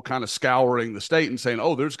people kind of scouring the state and saying,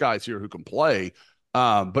 oh, there's guys here who can play?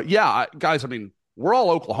 But yeah, guys, I mean, we're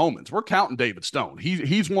all Oklahomans. We're counting David Stone.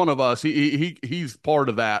 He's one of us. He's part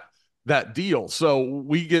of that deal. So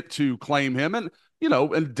we get to claim him. And,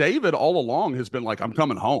 and David all along has been like, I'm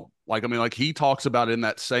coming home. Like, I mean, like, he talks about it in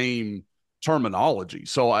that same terminology.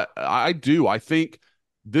 So I think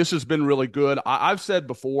this has been really good. I've said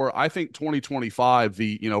before, I think 2025,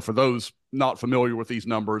 for those not familiar with these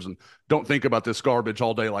numbers and don't think about this garbage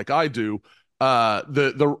all day like I do,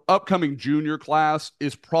 the upcoming junior class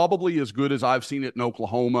is probably as good as I've seen it in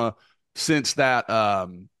Oklahoma since that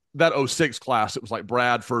 06 class. It was like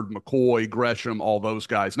Bradford, McCoy, Gresham, all those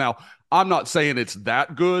guys. Now, I'm not saying it's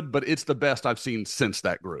that good, but it's the best I've seen since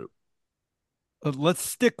that group. Let's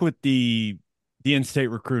stick with the in-state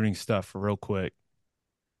recruiting stuff for real quick.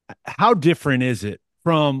 How different is it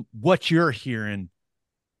from what you're hearing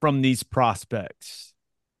from these prospects,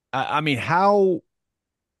 I mean, how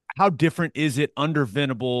different is it under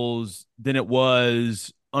Venables than it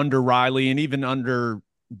was under Riley and even under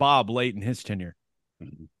Bob late in his tenure?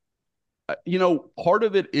 Part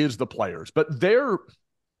of it is the players, but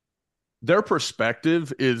their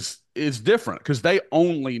perspective is different because they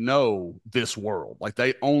only know this world. Like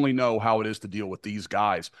they only know how it is to deal with these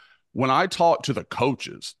guys. When I talk to the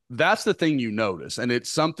coaches, that's the thing you notice. And it's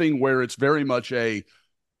something where it's very much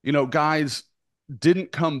guys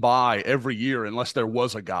didn't come by every year unless there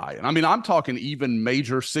was a guy. And I mean, I'm talking even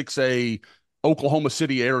major 6A Oklahoma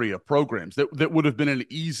City area programs that would have been an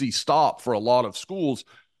easy stop for a lot of schools.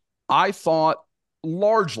 I thought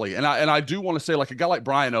largely, and I do want to say, like a guy like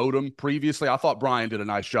Brian Odom previously, I thought Brian did a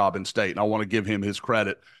nice job in state, and I want to give him his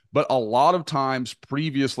credit. But a lot of times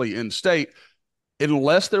previously in state,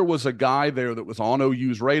 unless there was a guy there that was on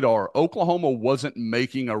OU's radar, Oklahoma wasn't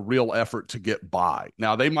making a real effort to get by.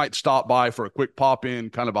 Now, they might stop by for a quick pop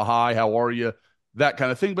in, kind of a hi, how are you, that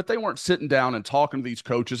kind of thing, but they weren't sitting down and talking to these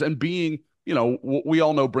coaches and being, we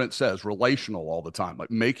all know Brent says relational all the time,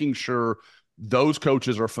 like making sure those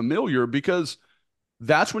coaches are familiar, because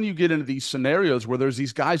that's when you get into these scenarios where there's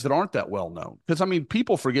these guys that aren't that well known. Because, I mean,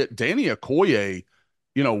 people forget Danny Okoye,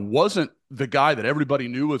 wasn't the guy that everybody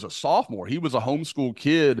knew as a sophomore. He was a homeschool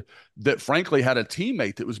kid that frankly had a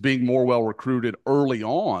teammate that was being more well recruited early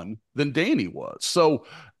on than Danny was. So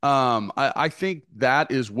I think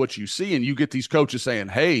that is what you see. And you get these coaches saying,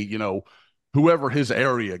 hey, whoever his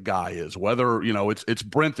area guy is, whether, it's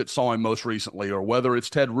Brent that saw him most recently, or whether it's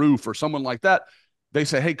Ted Roof or someone like that, they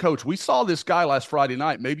say, hey, coach, we saw this guy last Friday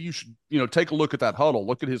night. Maybe you should, take a look at that huddle,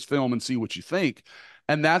 look at his film and see what you think.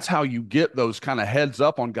 And that's how you get those kind of heads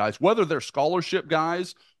up on guys, whether they're scholarship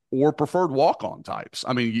guys or preferred walk-on types.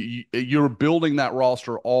 I mean, you're building that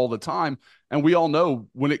roster all the time. And we all know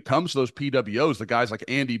when it comes to those PWOs, the guys like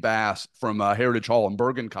Andy Bass from Heritage Hall and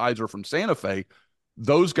Bergen Kaiser from Santa Fe,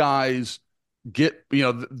 those guys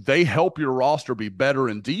they help your roster be better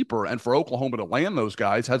and deeper. And for Oklahoma to land those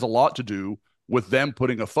guys has a lot to do with them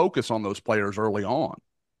putting a focus on those players early on.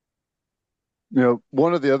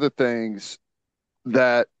 One of the other things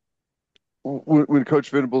that when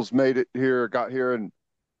Coach Venables got here and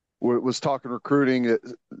was talking recruiting, it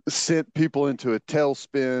sent people into a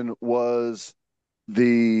tailspin was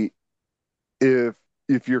if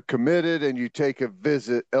you're committed and you take a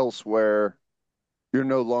visit elsewhere, you're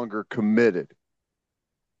no longer committed.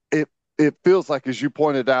 It feels like, as you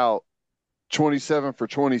pointed out, 27 for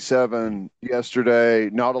 27 yesterday,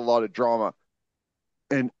 not a lot of drama.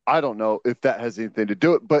 And I don't know if that has anything to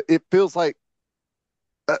do it, but it feels like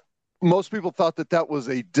most people thought that was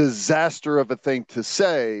a disaster of a thing to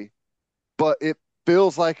say, but it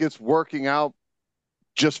feels like it's working out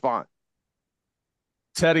just fine.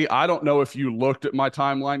 Teddy, I don't know if you looked at my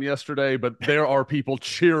timeline yesterday, but there are people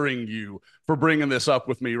cheering you for bringing this up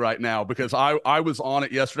with me right now, because I was on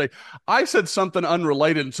it yesterday. I said something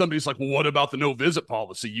unrelated, and somebody's like, well, what about the no visit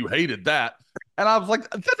policy? You hated that. And I was like,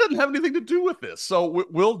 that doesn't have anything to do with this. So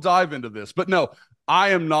we'll dive into this. But no, I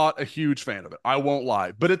am not a huge fan of it. I won't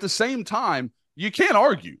lie. But at the same time, you can't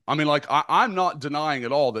argue. I mean, like, I'm not denying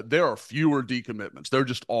at all that there are fewer decommitments. There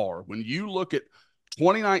just are. When you look at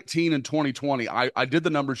 2019 and 2020, I did the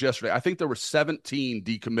numbers yesterday. I think there were 17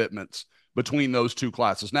 decommitments between those two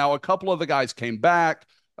classes. Now, a couple of the guys came back.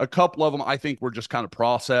 A couple of them, I think, were just kind of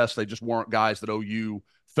processed. They just weren't guys that OU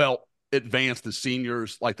felt advanced as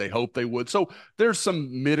seniors like they hoped they would. So there's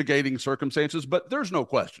some mitigating circumstances, but there's no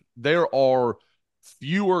question there are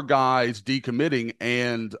fewer guys decommitting.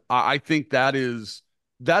 And I think that's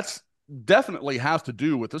definitely has to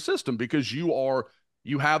do with the system, because you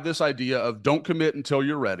have this idea of don't commit until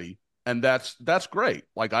you're ready. And that's great.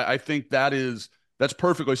 Like, I think that's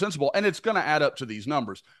perfectly sensible. And it's going to add up to these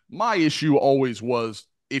numbers. My issue always was,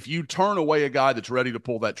 if you turn away a guy that's ready to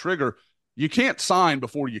pull that trigger, you can't sign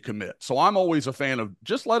before you commit. So I'm always a fan of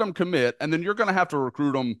just let them commit, and then you're going to have to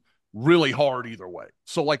recruit them really hard either way.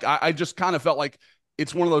 So, like, I just kind of felt like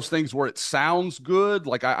it's one of those things where it sounds good.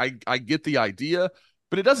 Like, I get the idea,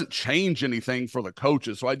 but it doesn't change anything for the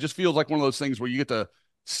coaches. So I just feels like one of those things where you get to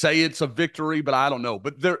say it's a victory, but I don't know.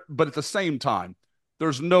 But at the same time,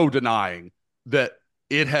 there's no denying that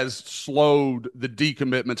it has slowed the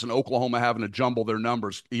decommitments and Oklahoma having to jumble their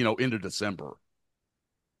numbers, into December.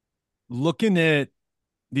 Looking at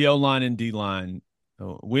the O-line and D-line,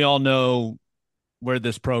 we all know where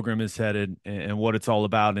this program is headed and what it's all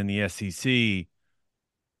about in the SEC.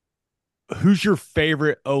 Who's your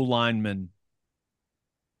favorite O-lineman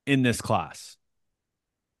in this class?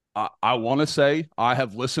 I want to say I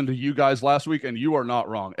have listened to you guys last week, and you are not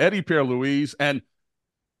wrong. Eddie Pierre-Louis, and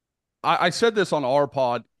I said this on our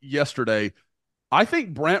pod yesterday. I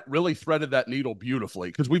think Brent really threaded that needle beautifully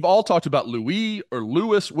because we've all talked about Louis or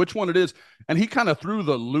Lewis, which one it is. And he kind of threw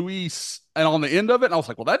the Louis and on the end of it. And I was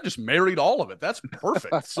like, well, that just married all of it. That's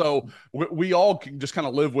perfect. So we all can just kind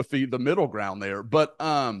of live with the middle ground there. But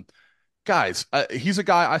guys, he's a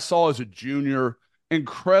guy I saw as a junior,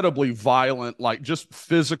 incredibly violent, like just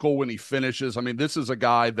physical when he finishes. I mean, this is a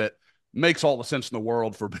guy that makes all the sense in the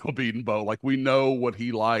world for Bill Bedenbaugh. Like we know what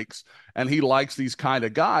he likes, and he likes these kind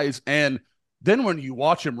of guys. And then when you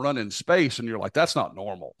watch him run in space and you're like, that's not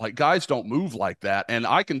normal. Like guys don't move like that. And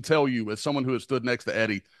I can tell you, as someone who has stood next to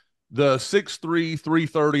Eddie, the 6'3",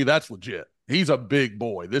 330, that's legit. He's a big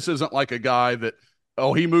boy. This isn't like a guy that,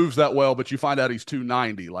 oh, he moves that well, but you find out he's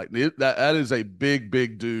 290. Like that is a big,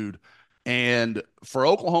 big dude. And for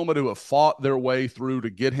Oklahoma to have fought their way through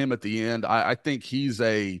to get him at the end, I think he's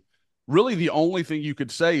really the only thing you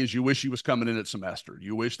could say is you wish he was coming in at semester.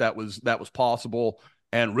 You wish that was possible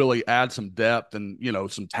and really add some depth and,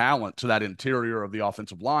 some talent to that interior of the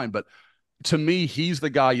offensive line. But to me, he's the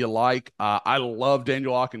guy you like. I love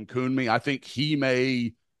Daniel Akinkunmi. I think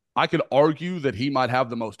I could argue that he might have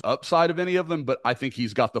the most upside of any of them, but I think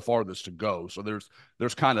he's got the farthest to go. So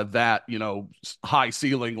there's kind of that, high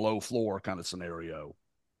ceiling, low floor kind of scenario.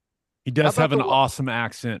 He does have an awesome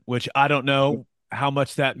accent, which I don't know how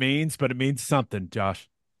much that means, but it means something, Josh.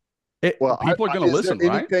 Well, people are going to listen,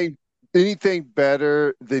 right? Anything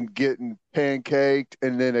better than getting pancaked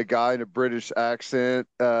and then a guy in a British accent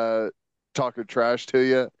talking trash to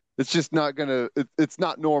you? It's just not it's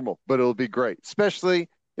not normal, but it'll be great, especially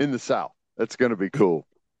in the South. That's going to be cool.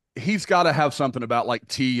 He's got to have something about like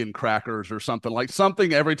tea and crackers or something, like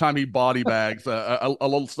something every time he body bags a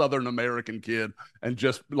little Southern American kid and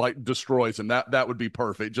just like destroys him. That would be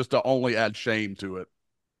perfect, just to only add shame to it.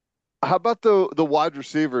 How about the wide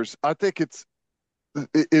receivers? I think it's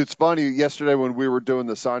funny. Yesterday when we were doing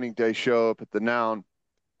the signing day show up at the Noun,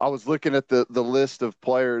 I was looking at the list of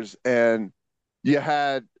players, and you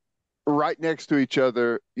had right next to each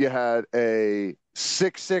other, you had a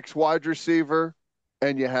 6'6" wide receiver,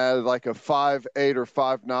 and you had like a 5'8" or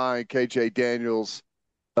 5'9" KJ Daniels,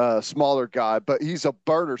 smaller guy, but he's a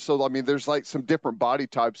burner. So I mean, there's like some different body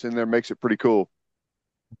types in there, makes it pretty cool.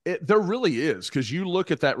 There really is, because you look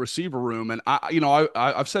at that receiver room, and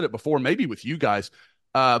I've said it before, maybe with you guys.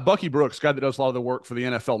 Bucky Brooks, guy that does a lot of the work for the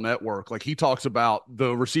NFL Network, like he talks about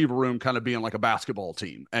the receiver room kind of being like a basketball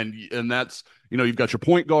team, and that's you've got your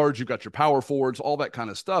point guards, you've got your power forwards, all that kind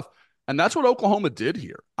of stuff, and that's what Oklahoma did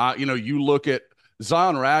here. You look at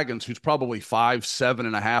Zion Raggins, who's probably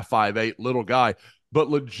 5'7.5", 5'8", little guy, but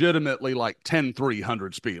legitimately like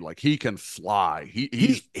 10-300 speed, like he can fly.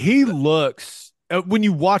 He looks. When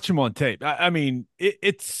you watch him on tape, I mean,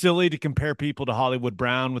 it's silly to compare people to Hollywood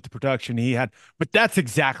Brown with the production he had, but that's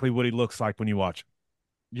exactly what he looks like when you watch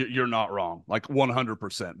him. You're not wrong, like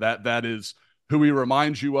 100%. That is who he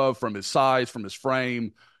reminds you of, from his size, from his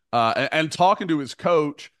frame, and talking to his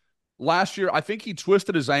coach last year. I think he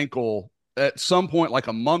twisted his ankle at some point, like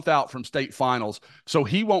a month out from state finals. So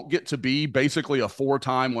he won't get to be basically a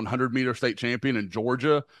 4-time 100-meter state champion in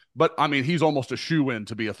Georgia. But, I mean, he's almost a shoo-in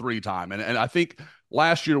to be a 3-time. And I think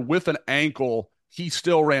last year with an ankle, he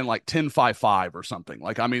still ran like 10.55 or something.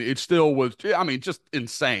 Like, I mean, it still was, just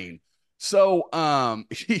insane. So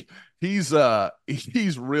he's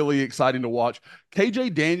really exciting to watch.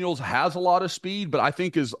 KJ Daniels has a lot of speed, but I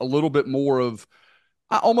think is a little bit more of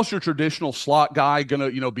almost your traditional slot guy,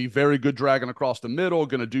 gonna be very good dragging across the middle,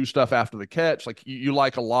 gonna do stuff after the catch. Like you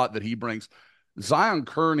like a lot that he brings. Zion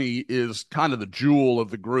Kearney is kind of the jewel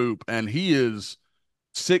of the group, and he is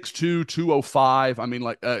 6'2", 205. I mean,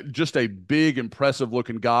 like just a big, impressive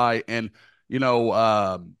looking guy, and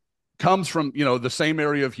comes from the same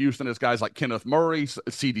area of Houston as guys like Kenneth Murray,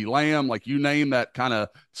 CeeDee Lamb, like you name that kind of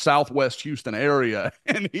Southwest Houston area,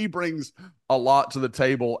 and he brings a lot to the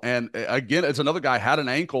table. And again, it's another guy, had an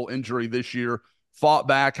ankle injury this year, fought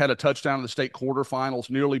back, had a touchdown in the state quarterfinals,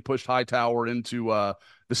 nearly pushed Hightower into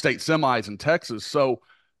the state semis in Texas. So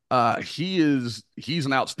he's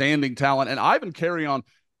an outstanding talent. And Ivan Carrion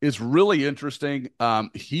is really interesting.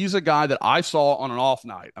 He's a guy that I saw on an off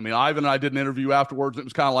night. I mean, Ivan and I did an interview afterwards. It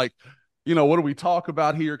was kind of like, what do we talk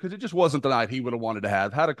about here? Because it just wasn't the night he would have wanted to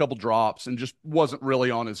have. Had a couple drops and just wasn't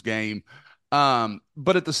really on his game.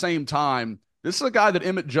 But at the same time, this is a guy that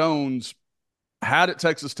Emmett Jones had at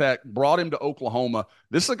Texas Tech, brought him to Oklahoma.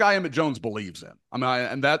 This is a guy Emmett Jones believes in. I mean,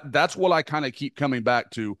 and that's what I kind of keep coming back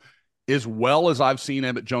to. As well as I've seen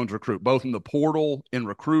Emmett Jones recruit, both in the portal, in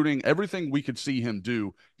recruiting, everything we could see him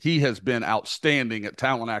do, he has been outstanding at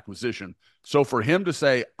talent acquisition. So for him to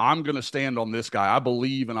say, I'm going to stand on this guy, I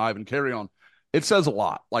believe in Ivan Carrion, it says a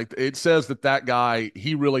lot. Like it says that guy,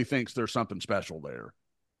 he really thinks there's something special there.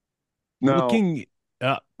 Now, Looking,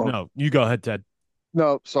 oh, no, you go ahead, Ted.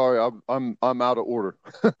 no, sorry, I'm out of order.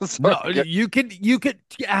 Sorry. No, you could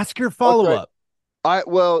ask your follow Okay. up.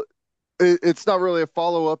 Well, it's not really a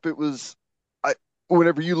follow up. It was, I,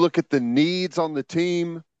 whenever you look at the needs on the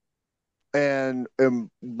team and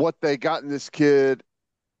what they got in this kid,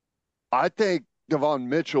 I think Devon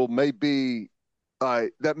Mitchell may be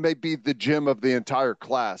that may be the gem of the entire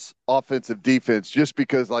class, offensive defense, just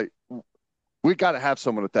because like we got to have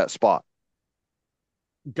someone at that spot.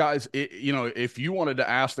 Guys, if you wanted to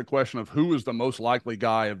ask the question of who is the most likely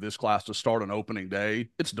guy of this class to start on opening day,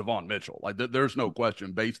 it's Devon Mitchell. Like there's no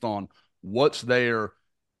question based on what's there.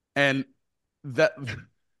 And that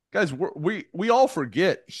guys, we all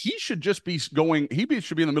forget he should just be going.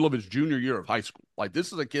 Should be in the middle of his junior year of high school. Like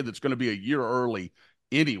this is a kid that's going to be a year early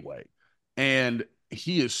anyway, and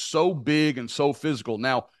he is so big and so physical.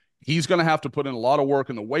 Now he's going to have to put in a lot of work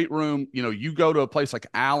in the weight room. You go to a place like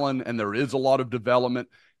Allen, and there is a lot of development.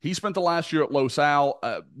 He spent the last year at Los Al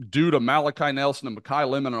due to Malachi Nelson and Mekhi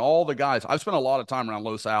Lemon and all the guys. I've spent a lot of time around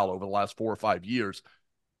Los Al over the last 4 or 5 years.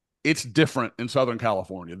 It's different in Southern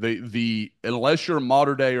California. The unless you're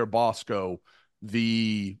Mater Dei or Bosco,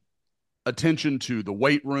 the attention to the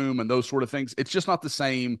weight room and those sort of things, it's just not the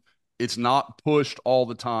same. It's not pushed all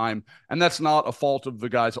the time, and that's not a fault of the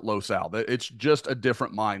guys at Los Al. It's just a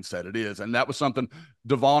different mindset. It is, and that was something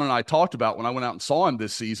Devon and I talked about when I went out and saw him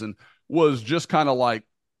this season. Was just kind of like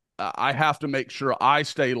I have to make sure I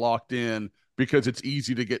stay locked in because it's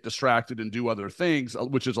easy to get distracted and do other things,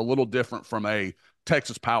 which is a little different from a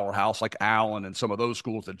Texas powerhouse like Allen and some of those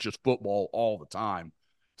schools that just football all the time.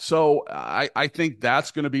 So I think that's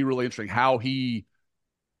going to be really interesting how he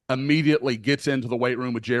immediately gets into the weight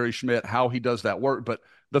room with Jerry Schmidt, how he does that work. But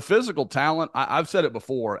the physical talent, I've said it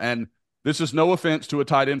before, and this is no offense to a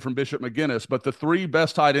tight end from Bishop McGuinness, but the three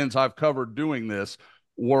best tight ends I've covered doing this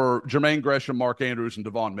were Jermaine Gresham, Mark Andrews, and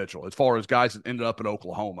Devon Mitchell, as far as guys that ended up in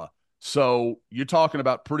Oklahoma. So you're talking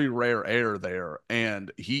about pretty rare air there,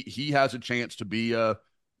 and he has a chance to be a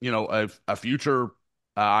future,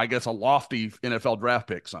 I guess, a lofty NFL draft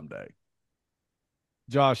pick someday.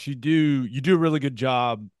 Josh, you do a really good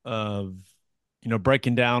job of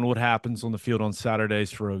breaking down what happens on the field on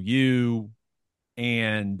Saturdays for OU,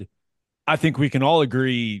 and I think we can all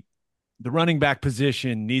agree the running back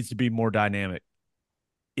position needs to be more dynamic.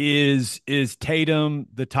 Is Tatum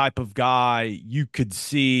the type of guy you could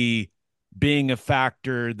see being a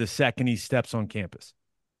factor the second he steps on campus?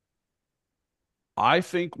 I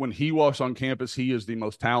think when he walks on campus, he is the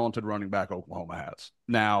most talented running back Oklahoma has.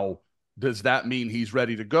 Now, does that mean he's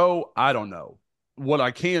ready to go? I don't know. What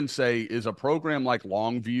I can say is a program like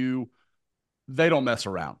Longview, they don't mess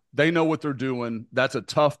around. They know what they're doing. That's a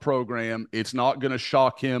tough program. It's not going to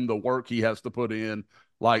shock him, the work he has to put in.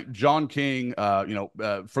 Like John King,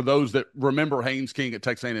 for those that remember Haynes King at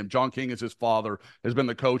Texas A&M, John King is his father, has been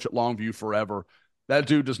the coach at Longview forever. That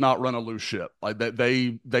dude does not run a loose ship. Like that,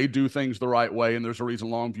 they do things the right way, and there's a reason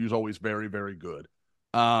Longview is always very, very good.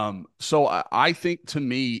 So I think to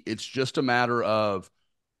me, it's just a matter of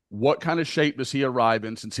what kind of shape does he arrive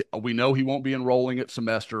in, since we know he won't be enrolling at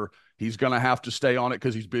semester. He's going to have to stay on it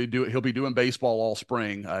because he'll be doing baseball all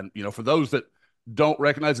spring. And, for those that don't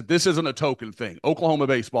recognize it, this isn't a token thing. Oklahoma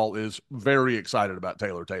baseball is very excited about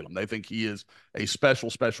Taylor Tatum. They think he is a special,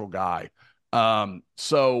 special guy.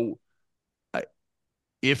 So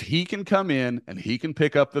if he can come in and he can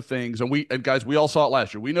pick up the things, and guys, we all saw it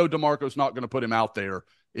last year. We know DeMarco's not going to put him out there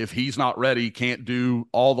if he's not ready, can't do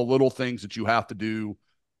all the little things that you have to do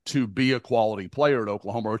to be a quality player at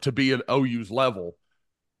Oklahoma or to be at OU's level.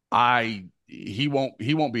 He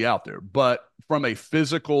won't be out there. But from a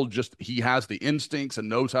physical, just he has the instincts and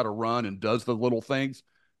knows how to run and does the little things.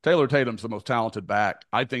 Taylor Tatum's the most talented back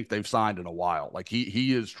I think they've signed in a while. Like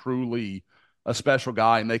he is truly a special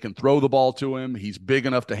guy, and they can throw the ball to him. He's big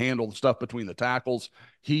enough to handle the stuff between the tackles.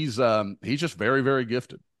 He's just very, very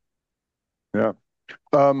gifted. Yeah.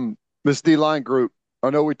 This D-line group,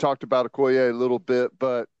 I know we talked about Okoye a little bit,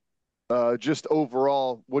 but just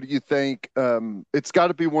overall, what do you think? It's got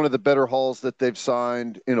to be one of the better hauls that they've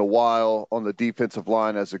signed in a while on the defensive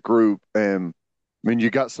line as a group. And I mean,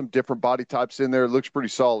 you got some different body types in there. It looks pretty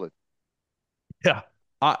solid. Yeah.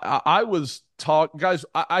 I was taught, guys,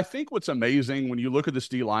 I think what's amazing when you look at this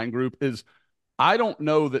D-line group is I don't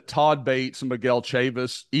know that Todd Bates and Miguel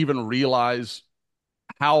Chavis even realize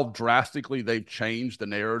how drastically they've changed the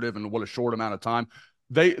narrative in what a short amount of time.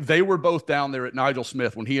 They were both down there at Nigel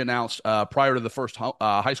Smith when he announced prior to the first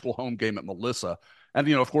high school home game at Melissa. And,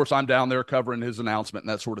 of course, I'm down there covering his announcement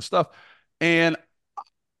and that sort of stuff. And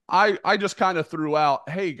I just kind of threw out,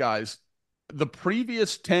 hey guys, the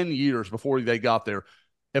previous 10 years before they got there,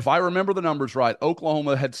 if I remember the numbers right,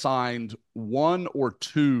 Oklahoma had signed one or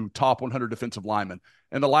two top 100 defensive linemen.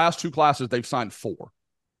 In the last two classes, they've signed four.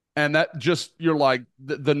 And that just, you're like,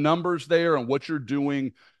 the numbers there and what you're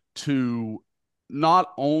doing to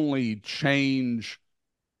not only change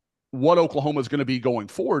what Oklahoma is going to be going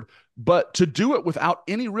forward, but to do it without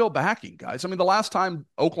any real backing, guys. I mean, the last time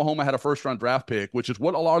Oklahoma had a first round draft pick, which is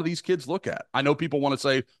what a lot of these kids look at. I know people want to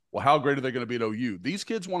say, well, how great are they going to be at OU? These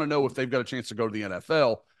kids want to know if they've got a chance to go to the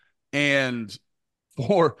NFL. And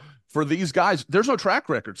for these guys, there's no track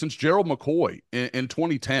record since Gerald McCoy in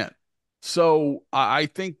 2010. So I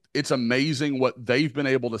think it's amazing what they've been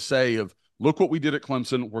able to say of, look what we did at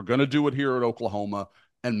Clemson. We're going to do it here at Oklahoma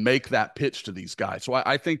and make that pitch to these guys. So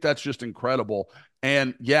I think that's just incredible.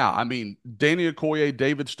 And yeah, I mean, Danny Okoye,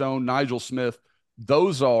 David Stone, Nigel Smith,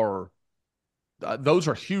 those are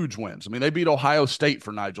huge wins. I mean, they beat Ohio State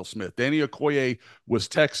for Nigel Smith. Danny Okoye was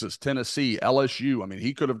Texas, Tennessee, LSU. I mean,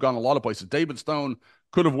 he could have gone a lot of places. David Stone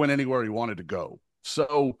could have went anywhere he wanted to go.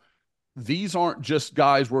 So these aren't just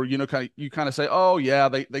guys where, you kind of say, oh yeah,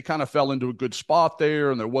 they kind of fell into a good spot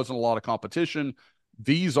there and there wasn't a lot of competition.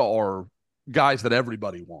 These are guys that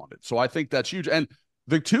everybody wanted. So I think that's huge. And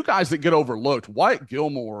the two guys that get overlooked, Wyatt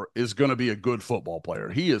Gilmore is going to be a good football player.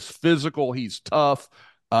 He is physical. He's tough.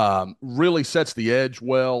 Really sets the edge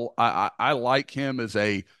well. I like him as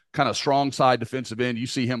a kind of strong side defensive end. You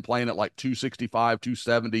see him playing at like 265,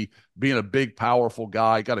 270, being a big, powerful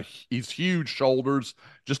guy. He's huge shoulders,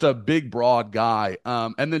 just a big, broad guy.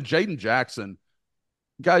 And then Jaden Jackson.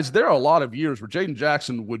 Guys, there are a lot of years where Jaden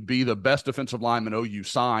Jackson would be the best defensive lineman OU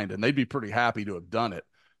signed, and they'd be pretty happy to have done it.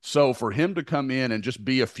 So for him to come in and just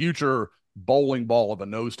be a future bowling ball of a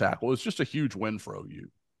nose tackle is just a huge win for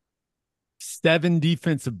OU. 7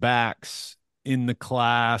 defensive backs in the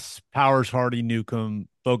class: Powers, Hardy, Newcomb,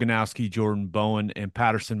 Boganowski, Jordan Bowen, and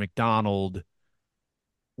Patterson McDonald.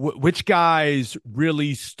 Which guys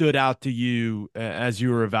really stood out to you as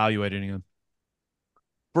you were evaluating them?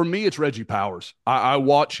 For me, it's Reggie Powers. I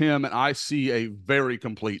watch him and I see a very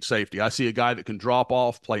complete safety. I see a guy that can drop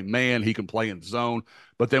off, play man, he can play in zone.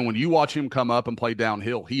 But then when you watch him come up and play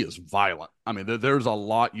downhill, he is violent. I mean, there's a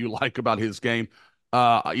lot you like about his game.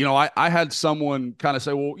 I had someone kind of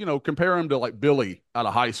say, well, compare him to like Billy out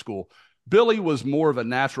of high school. Billy was more of a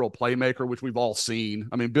natural playmaker, which we've all seen.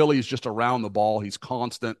 I mean, Billy's just around the ball. He's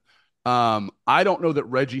constant. I don't know that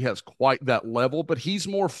Reggie has quite that level, but he's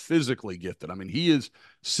more physically gifted. I mean, he is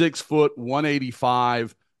 6 foot,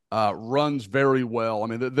 185, runs very well. I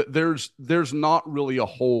mean, there's not really a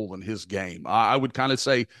hole in his game. I would kind of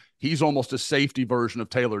say he's almost a safety version of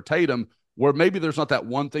Taylor Tatum, where maybe there's not that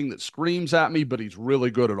one thing that screams at me, but he's really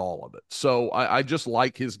good at all of it. So I just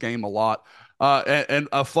like his game a lot. And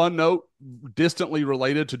a fun note, distantly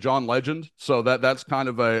related to John Legend. So that's kind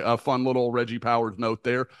of a fun little Reggie Powers note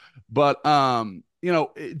there. But,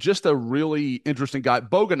 just a really interesting guy.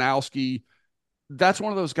 Boganowski, that's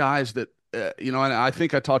one of those guys that, and I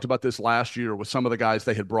think I talked about this last year with some of the guys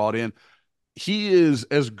they had brought in. He is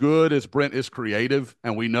as good as Brent is creative,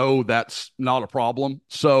 and we know that's not a problem.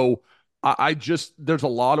 So there's a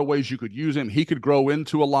lot of ways you could use him. He could grow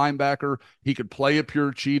into a linebacker. He could play a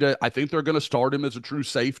pure cheetah. I think they're going to start him as a true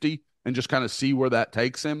safety and just kind of see where that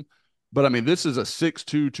takes him. But I mean, this is a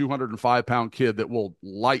 6'2", 205-pound kid that will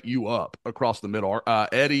light you up across the middle.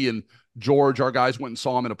 Eddie and George, our guys, went and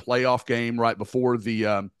saw him in a playoff game right before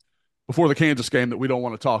the Kansas game that we don't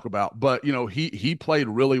want to talk about. But he played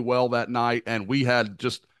really well that night, and we had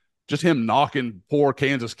just him knocking poor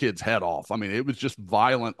Kansas kid's head off. I mean, it was just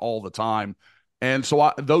violent all the time. And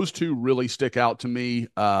so those two really stick out to me.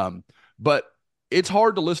 But it's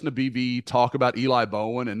hard to listen to BV talk about Eli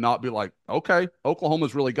Bowen and not be like, okay,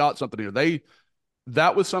 Oklahoma's really got something here.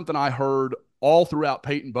 That was something I heard all throughout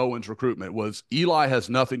Peyton Bowen's recruitment was Eli has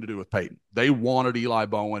nothing to do with Peyton. They wanted Eli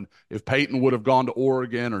Bowen. If Peyton would have gone to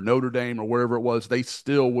Oregon or Notre Dame or wherever it was, they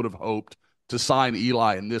still would have hoped to sign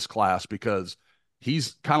Eli in this class because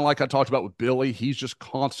he's kind of like I talked about with Billy. He's just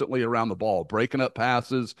constantly around the ball, breaking up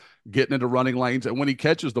passes, getting into running lanes. And when he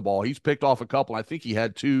catches the ball, he's picked off a couple. I think he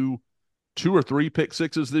had two or three pick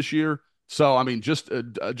sixes this year. So, I mean, just a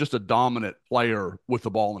dominant player with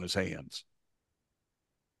the ball in his hands.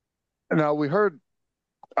 Now we heard,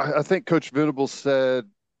 I think Coach Venables said,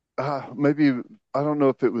 maybe, I don't know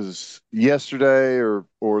if it was yesterday or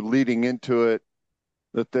leading into it,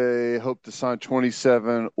 that they hope to sign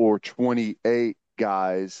 27 or 28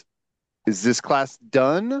 guys. Is this class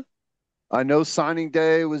done? I know signing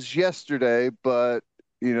day was yesterday, but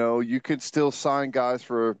you could still sign guys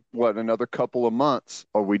for another couple of months.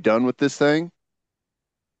 Are we done with this thing?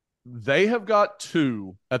 They have got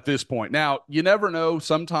two at this point. Now, you never know.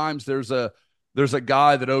 Sometimes there's a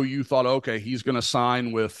guy that OU thought, okay, he's going to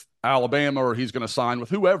sign with Alabama or he's going to sign with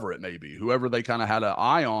whoever it may be, whoever they kind of had an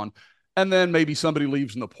eye on. And then maybe somebody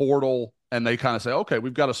leaves in the portal and they kind of say, okay,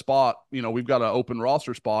 we've got a spot, we've got an open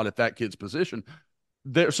roster spot at that kid's position.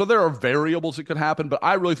 So there are variables that could happen, but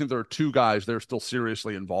I really think there are two guys they're still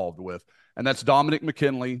seriously involved with, and that's Dominic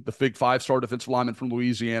McKinley, the big five-star defensive lineman from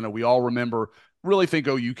Louisiana. We all remember, really think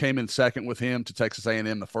OU came in second with him to Texas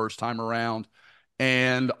A&M the first time around,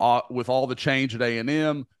 and with all the change at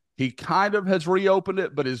A&M, he kind of has reopened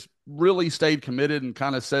it, but has really stayed committed and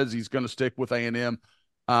kind of says he's going to stick with A&M.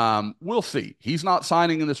 We'll see. He's not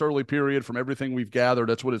signing in this early period from everything we've gathered.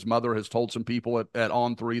 That's what his mother has told some people at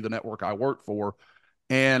On3, the network I work for.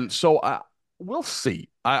 And so we'll see.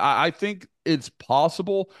 I think it's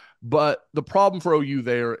possible, but the problem for OU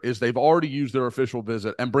there is they've already used their official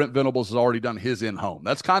visit, and Brent Venables has already done his in-home.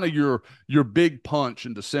 That's kind of your big punch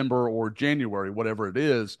in December or January, whatever it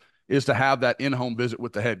is to have that in-home visit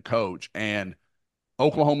with the head coach. And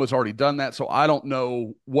Oklahoma's already done that, so I don't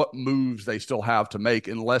know what moves they still have to make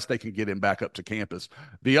unless they can get him back up to campus.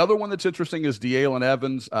 The other one that's interesting is D'Alen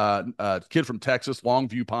Evans, kid from Texas,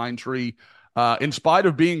 Longview Pine Tree. In spite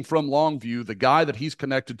of being from Longview, the guy that he's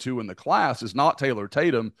connected to in the class is not Taylor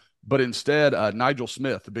Tatum, but instead Nigel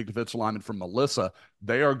Smith, the big defensive lineman from Melissa.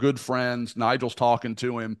 They are good friends. Nigel's talking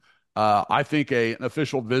to him. I think an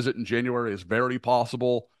official visit in January is very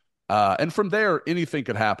possible. And from there, anything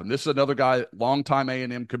could happen. This is another guy, longtime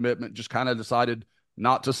A&M commitment, just kind of decided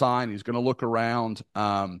not to sign. He's going to look around.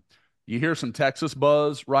 You hear some Texas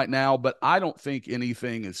buzz right now, but I don't think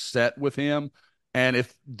anything is set with him. And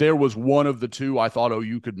if there was one of the two I thought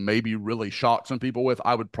OU could maybe really shock some people with,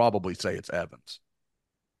 I would probably say it's Evans.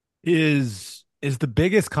 Is the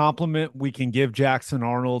biggest compliment we can give Jackson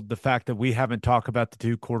Arnold the fact that we haven't talked about the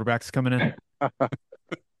two quarterbacks coming in?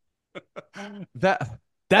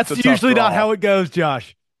 That's usually not how it goes,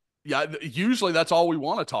 Josh. Yeah, usually that's all we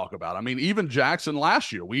want to talk about. I mean, even Jackson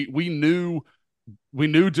last year, we knew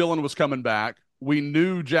Dylan was coming back. We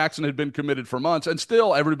knew Jackson had been committed for months, and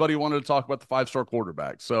still everybody wanted to talk about the five-star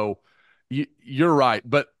quarterback. So you're right.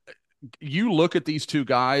 But you look at these two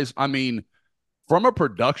guys, I mean, from a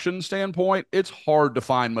production standpoint, it's hard to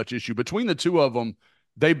find much issue. Between the two of them,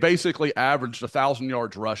 they basically averaged 1,000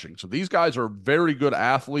 yards rushing. So these guys are very good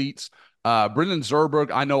athletes. Brendan Zerberg,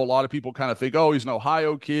 I know a lot of people kind of think, oh, he's an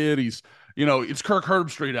Ohio kid. He's it's Kirk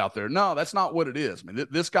Herbstreit out there. No, that's not what it is. I mean,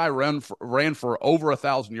 this guy ran for over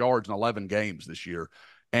 1,000 yards in 11 games this year.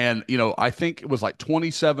 And, I think it was like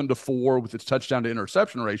 27-4 with its touchdown to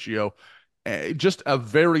interception ratio. Just a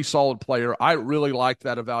very solid player. I really liked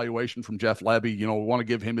that evaluation from Jeff Lebby. We want to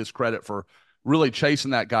give him his credit for really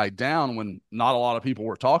chasing that guy down when not a lot of people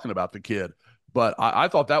were talking about the kid. But I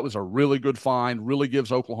thought that was a really good find, really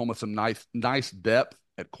gives Oklahoma some nice depth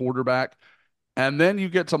at quarterback. And then you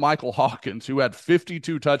get to Michael Hawkins, who had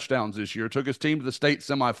 52 touchdowns this year, took his team to the state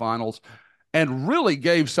semifinals, and really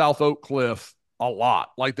gave South Oak Cliff a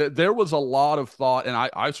lot. Like there was a lot of thought, and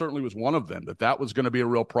I certainly was one of them, that was going to be a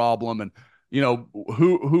real problem. And,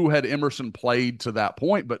 who had Emerson played to that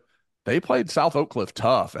point, but they played South Oak Cliff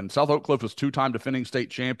tough. And South Oak Cliff was two-time defending state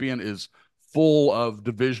champion, is full of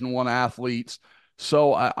Division I athletes.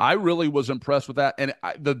 So I really was impressed with that. And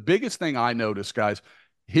the biggest thing I noticed, guys,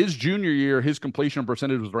 his junior year, his completion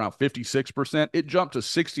percentage was around 56%. It jumped to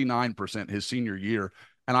 69% his senior year.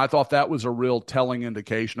 And I thought that was a real telling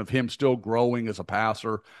indication of him still growing as a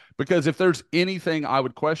passer. Because if there's anything I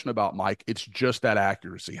would question about Mike, it's just that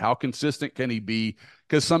accuracy. How consistent can he be?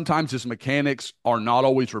 Because sometimes his mechanics are not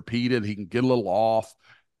always repeated. He can get a little off.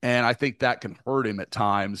 And I think that can hurt him at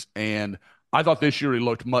times. And I thought this year he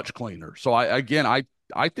looked much cleaner. So I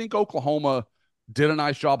think Oklahoma did a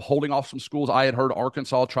nice job holding off some schools. I had heard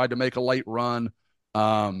Arkansas tried to make a late run.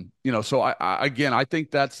 So I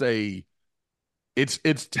think that's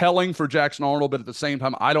it's telling for Jackson Arnold, but at the same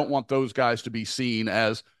time, I don't want those guys to be seen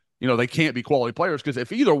as, they can't be quality players, because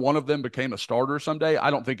if either one of them became a starter someday,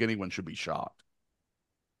 I don't think anyone should be shocked.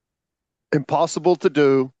 Impossible to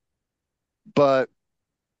do, but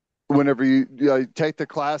whenever you take the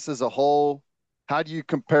class as a whole, how do you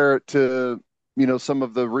compare it to, some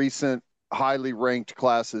of the recent highly ranked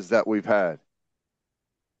classes that we've had?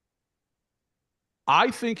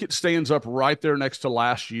 I think it stands up right there next to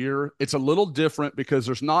last year. It's a little different because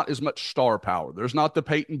there's not as much star power. There's not the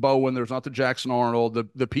Peyton Bowen. There's not the Jackson Arnold,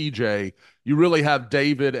 the PJ. You really have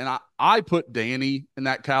David, and I put Danny in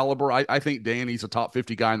that caliber. I think Danny's a top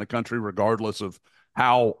 50 guy in the country, regardless of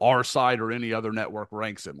how our side or any other network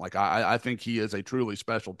ranks him. Like I think he is a truly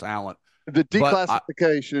special talent. The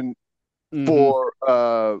declassification for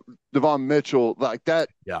Devon Mitchell like that.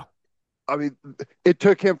 Yeah. I mean, it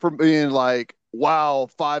took him from being like, wow,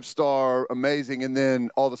 5-star, amazing. And then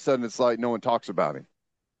all of a sudden it's like no one talks about him.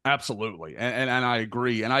 Absolutely. And I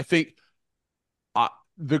agree. And I think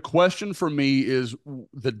the question for me is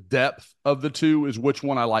the depth of the two is which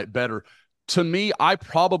one I like better. To me, I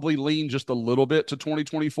probably lean just a little bit to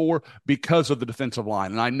 2024 because of the defensive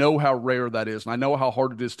line. And I know how rare that is. And I know how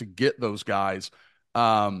hard it is to get those guys.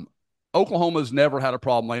 Oklahoma's never had a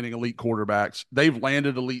problem landing elite quarterbacks. They've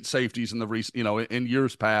landed elite safeties in the recent, in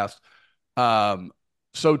years past.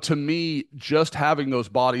 So to me, just having those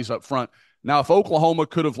bodies up front. Now, if Oklahoma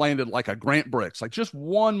could have landed like a Grant Bricks, like just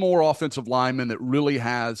one more offensive lineman that really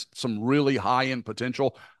has some really high end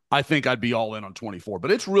potential, I think I'd be all in on 24.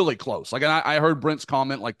 But it's really close. Like, and I heard Brent's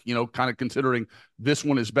comment, like, kind of considering this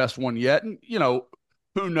one his best one yet. And,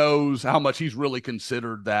 who knows how much he's really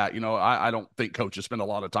considered that. I don't think coaches spend a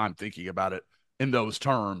lot of time thinking about it in those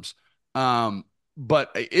terms.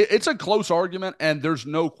 But it's a close argument, and there's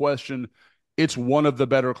no question it's one of the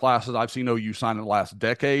better classes I've seen OU sign in the last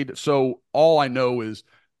decade. So all I know is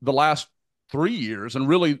the last 3 years, and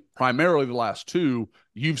really primarily the last 2,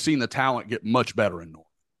 you've seen the talent get much better in North.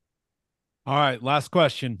 All right, last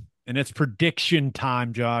question, and it's prediction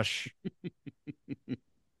time, Josh.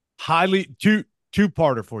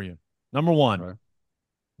 Two-parter for you. Number one, right.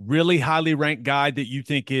 Really highly ranked guy that you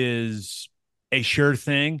think is a sure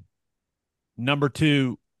thing. Number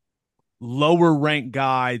 2, lower ranked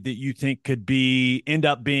guy that you think could end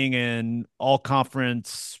up being an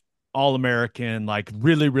all-conference, all-American, like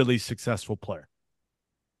really, really successful player.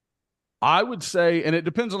 I would say, and it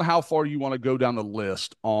depends on how far you want to go down the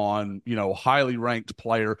list on, highly ranked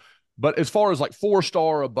player. But as far as like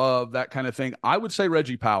 4-star above, that kind of thing, I would say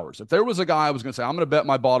Reggie Powers. If there was a guy I was going to say, I'm going to bet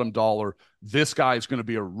my bottom dollar, this guy is going to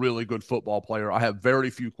be a really good football player, I have very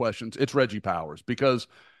few questions. It's Reggie Powers because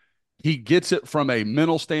he gets it from a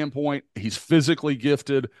mental standpoint. He's physically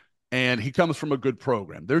gifted, and he comes from a good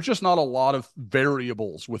program. There's just not a lot of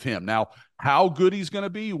variables with him. Now, how good he's going to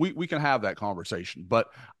be, we can have that conversation. But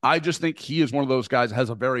I just think he is one of those guys that has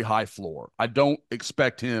a very high floor. I don't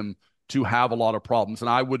expect him to have a lot of problems, and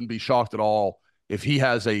I wouldn't be shocked at all if he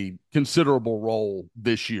has a considerable role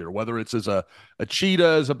this year, whether it's as a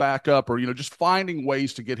cheetah as a backup or, just finding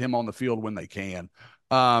ways to get him on the field when they can.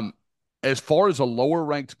 As far as a lower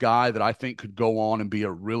ranked guy that I think could go on and be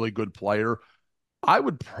a really good player, I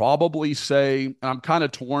would probably say, and I'm kind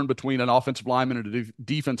of torn between an offensive lineman and a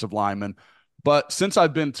defensive lineman, but since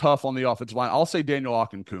I've been tough on the offensive line, I'll say Daniel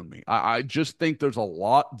Akinkunmi. I just think there's a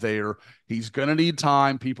lot there. He's going to need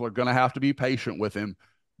time. People are going to have to be patient with him.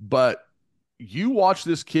 But you watch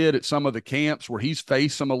this kid at some of the camps where he's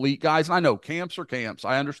faced some elite guys. And I know camps are camps.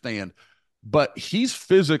 I understand. But he's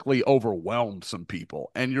physically overwhelmed some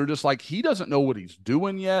people. And you're just like, he doesn't know what he's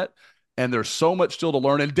doing yet. And there's so much still to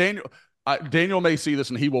learn. And Daniel may see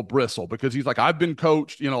this and he will bristle because he's like, I've been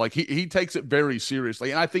coached, like he takes it very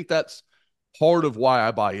seriously. And I think that's part of why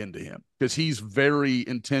I buy into him because he's very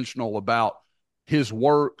intentional about his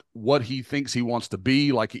work, what he thinks he wants to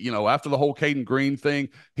be. Like, after the whole Caden Green thing,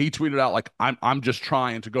 he tweeted out like, I'm just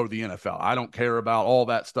trying to go to the NFL. I don't care about all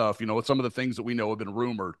that stuff. Some of the things that we know have been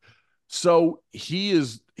rumored. So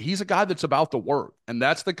he's a guy that's about the work. And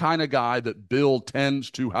that's the kind of guy that Bill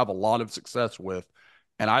tends to have a lot of success with.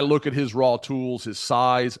 And I look at his raw tools, his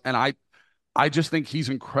size, and I just think he's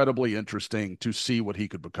incredibly interesting to see what he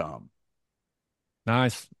could become.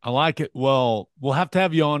 Nice. I like it. Well, we'll have to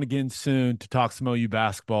have you on again soon to talk some OU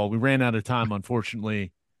basketball. We ran out of time,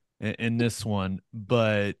 unfortunately, in this one.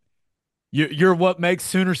 But you're what makes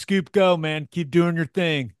Sooner Scoop go, man. Keep doing your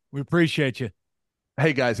thing. We appreciate you.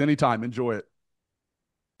 Hey, guys, anytime. Enjoy it.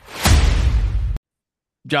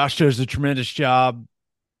 Josh does a tremendous job.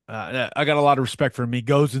 I got a lot of respect for him. He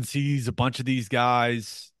goes and sees a bunch of these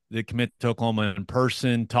guys that commit to Oklahoma in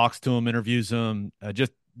person, talks to them, interviews them,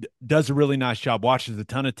 just does a really nice job, watches a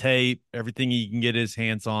ton of tape, everything he can get his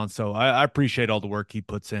hands on. So I appreciate all the work he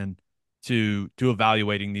puts in to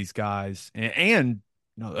evaluating these guys and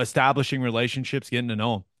establishing relationships, getting to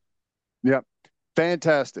know them. Yeah,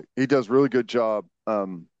 fantastic. He does a really good job.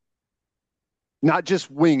 Not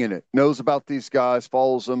just winging it, knows about these guys,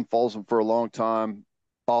 follows them for a long time.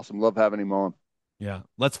 Awesome. Love having him on. Yeah.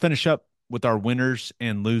 Let's finish up with our winners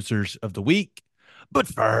and losers of the week. But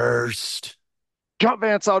first, John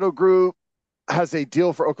Vance Auto Group has a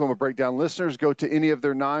deal for Oklahoma Breakdown listeners. Go to any of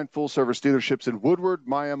their 9 full-service dealerships in Woodward,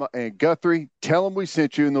 Miami, and Guthrie. Tell them we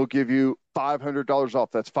sent you, and they'll give you $500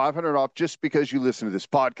 off. That's $500 off just because you listen to this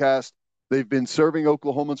podcast. They've been serving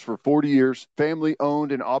Oklahomans for 40 years,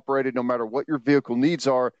 family-owned and operated no matter what your vehicle needs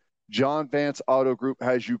are. John Vance Auto Group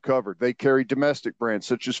has you covered. They carry domestic brands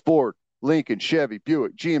such as Ford, Lincoln, Chevy,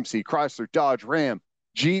 Buick, GMC, Chrysler, Dodge, Ram,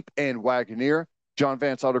 Jeep, and Wagoneer. John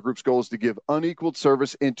Vance Auto Group's goal is to give unequaled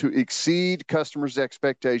service and to exceed customers'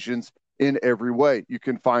 expectations in every way. You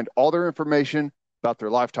can find all their information about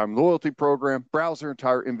their lifetime loyalty program, browse their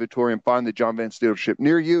entire inventory, and find the John Vance dealership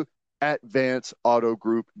near you at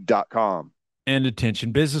vanceautogroup.com. And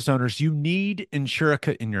attention business owners, you need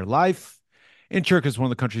Insurica in your life. Insurica is one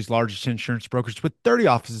of the country's largest insurance brokers with 30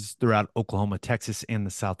 offices throughout Oklahoma, Texas, and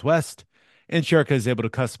the Southwest. Insurica is able to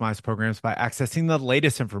customize programs by accessing the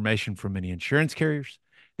latest information from many insurance carriers.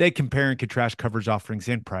 They compare and contrast coverage offerings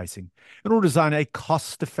and pricing and will design a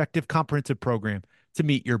cost-effective, comprehensive program to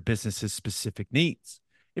meet your business's specific needs.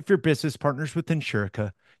 If your business partners with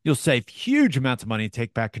Insurica, you'll save huge amounts of money and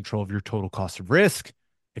take back control of your total cost of risk.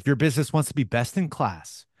 If your business wants to be best in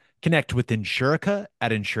class, connect with Insurica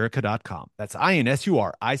at Insurica.com. That's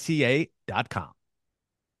INSURICA.com.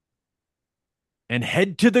 And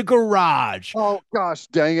head to the garage. Oh, gosh,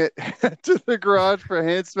 dang it. To the garage for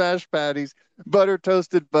hand smashed patties, butter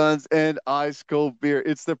toasted buns, and ice cold beer.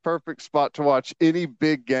 It's the perfect spot to watch any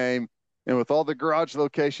big game. And with all the garage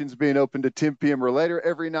locations being open to 10 p.m. or later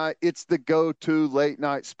every night, it's the go-to late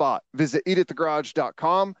night spot. Visit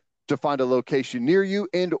eatatthegarage.com to find a location near you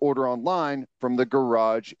and order online from the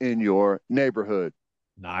garage in your neighborhood.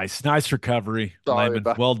 Nice recovery, Sorry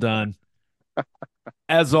Layman. Well done.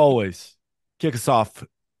 As always, kick us off.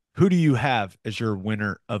 Who do you have as your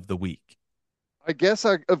winner of the week? I guess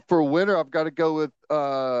for winner, I've got to go with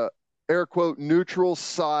air quote neutral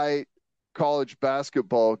site college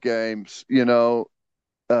basketball games. Going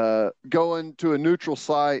to a neutral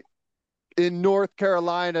site in North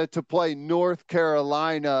Carolina to play North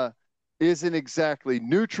Carolina isn't exactly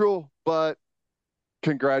neutral, but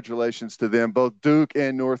congratulations to them. Both Duke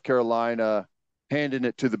and North Carolina handing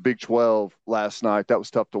it to the Big 12 last night. That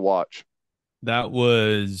was tough to watch. That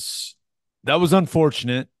was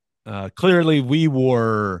unfortunate. Clearly, we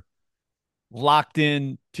were locked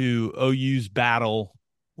in to OU's battle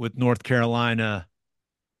with North Carolina.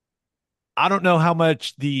 I don't know how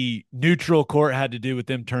much the neutral court had to do with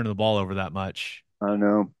them turning the ball over that much. I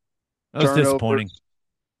know. That was Turnovers. disappointing.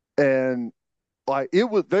 And like they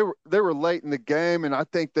were late in the game, and I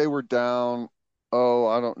think they were down. Oh,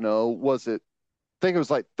 I don't know. I think it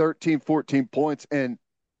was like 13, 14 points, and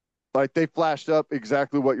like they flashed up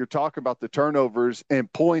exactly what you're talking about, the turnovers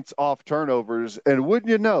and points off turnovers. And wouldn't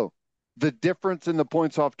you know, the difference in the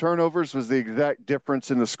points off turnovers was the exact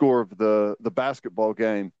difference in the score of the basketball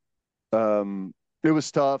game. It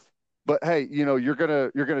was tough, but hey, you're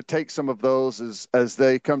gonna take some of those as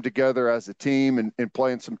they come together as a team and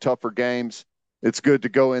play in some tougher games. It's good to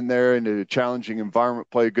go in there in a challenging environment,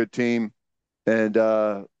 play a good team, and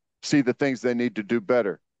see the things they need to do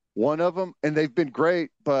better. One of them, and they've been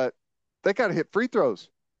great, but they got to hit free throws.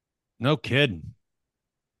 No kidding.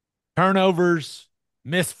 Turnovers,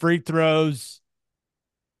 missed free throws,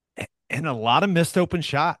 and a lot of missed open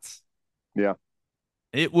shots. Yeah.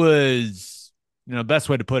 It was, best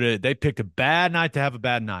way to put it, they picked a bad night to have a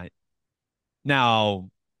bad night.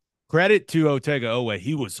 Now, credit to Otega Owe.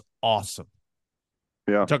 He was awesome.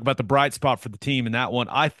 Yeah. Talk about the bright spot for the team in that one.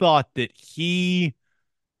 I thought that he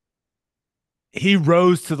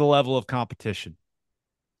rose to the level of competition.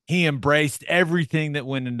 He embraced everything that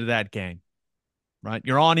went into that game, right?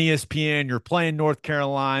 You're on ESPN, you're playing North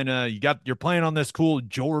Carolina, you're playing on this cool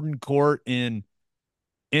Jordan court in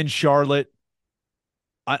Charlotte.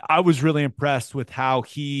 I was really impressed with how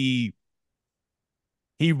he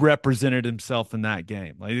represented himself in that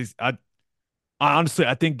game. Like I honestly,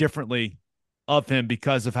 I think differently of him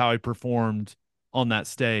because of how he performed on that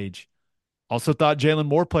stage. Also thought Jalen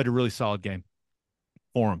Moore played a really solid game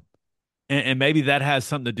for him. And maybe that has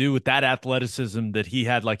something to do with that athleticism that he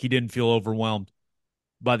had. Like he didn't feel overwhelmed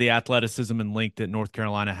by the athleticism and length that North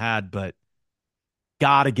Carolina had, but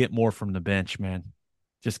got to get more from the bench, man.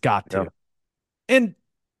 Just got to. Yeah. And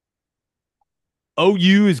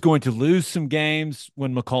OU is going to lose some games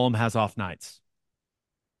when McCollum has off nights.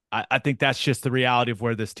 I think that's just the reality of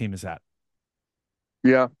where this team is at.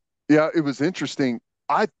 Yeah. Yeah. It was interesting.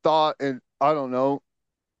 I thought, and I don't know,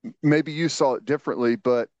 maybe you saw it differently,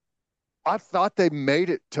 but I thought they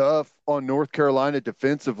made it tough on North Carolina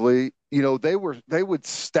defensively. They would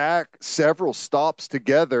stack several stops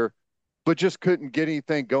together, but just couldn't get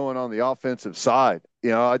anything going on the offensive side.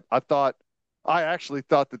 I actually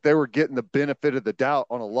thought that they were getting the benefit of the doubt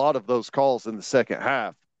on a lot of those calls in the second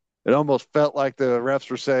half. It almost felt like the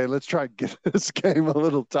refs were saying, let's try and get this game a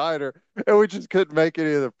little tighter. And we just couldn't make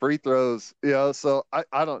any of the free throws. So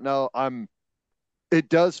I don't know. It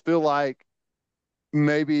does feel like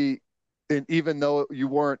maybe, and even though you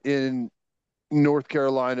weren't in North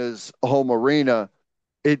Carolina's home arena,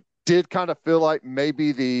 it did kind of feel like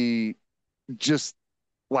maybe the just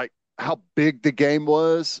like how big the game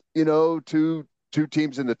was, two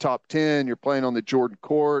teams in the top 10, you're playing on the Jordan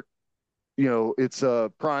court, it's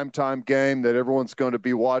a prime time game that everyone's going to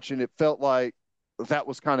be watching. It felt like that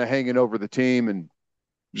was kind of hanging over the team and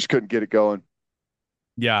just couldn't get it going.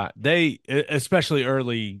 Yeah, especially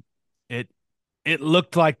early, it it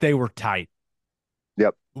looked like they were tight,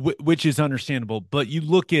 Yep. which is understandable. But you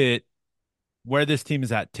look at where this team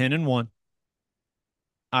is at, 10-1.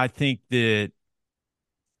 I think that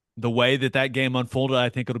the way that that game unfolded, I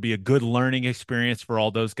think it'll be a good learning experience for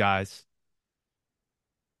all those guys.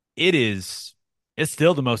 It is. It's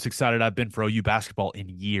still the most excited I've been for OU basketball in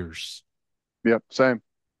years. Yep. Same.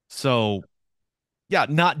 So, yeah,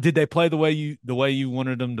 not did they play the way you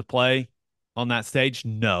wanted them to play on that stage?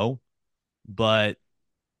 No, but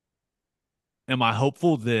am I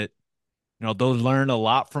hopeful that they'll learn a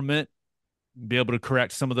lot from it, be able to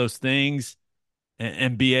correct some of those things,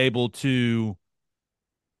 and be able to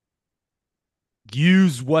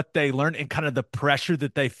use what they learned and kind of the pressure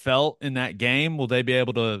that they felt in that game? Will they be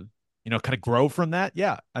able to, kind of grow from that?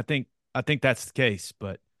 Yeah, I think that's the case.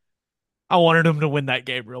 But I wanted them to win that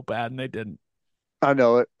game real bad, and they didn't. I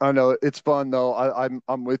know it. I know it. It's fun though.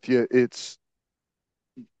 I'm with you. It's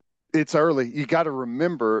early. You got to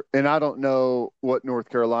remember, and I don't know what North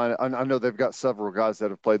Carolina. I know they've got several guys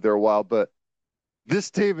that have played there a while, but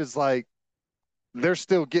this team is like they're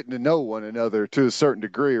still getting to know one another to a certain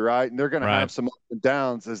degree, right? And they're going to Right. have some ups and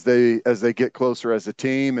downs as they get closer as a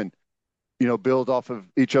team and build off of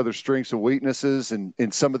each other's strengths and weaknesses. And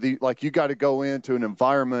some of the like you got to go into an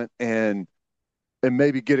environment and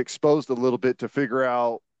maybe get exposed a little bit to figure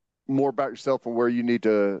out more about yourself and where you need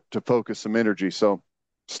to focus some energy. So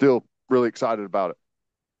still really excited about it.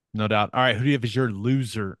 No doubt. All right, who do you have as your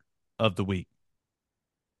loser of the week?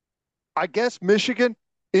 I guess Michigan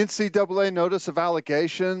NCAA notice of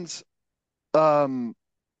allegations. Um,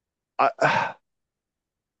 I,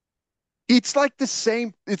 it's like the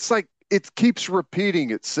same. It's like it keeps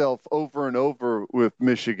repeating itself over and over with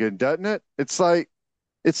Michigan, doesn't it? It's like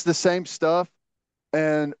it's the same stuff.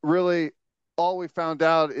 And really, all we found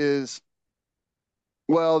out is,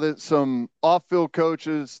 well, that some off-field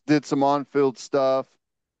coaches did some on-field stuff,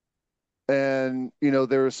 and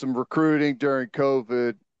there was some recruiting during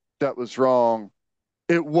COVID that was wrong.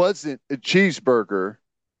 It wasn't a cheeseburger,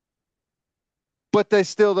 but they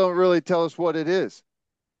still don't really tell us what it is.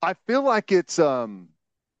 I feel like I'm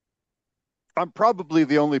probably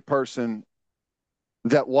the only person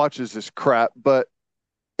that watches this crap, but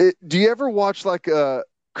do you ever watch like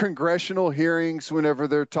congressional hearings whenever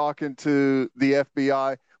they're talking to the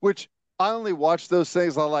FBI, which I only watch those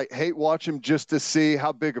things. I like hate watch them just to see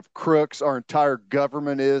how big of crooks our entire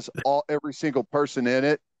government is, every single person in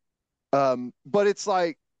it. But it's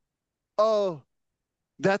like, oh,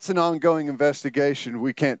 that's an ongoing investigation.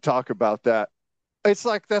 We can't talk about that. It's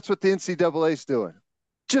like that's what the NCAA is doing.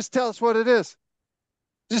 Just tell us what it is.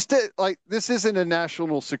 Like this isn't a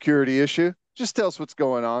national security issue. Just tell us what's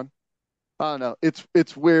going on. I don't know.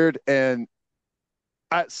 It's weird, and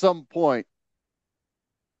at some point,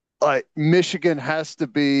 like Michigan has to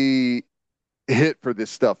be hit for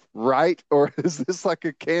this stuff, right? Or is this like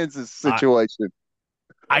a Kansas I situation?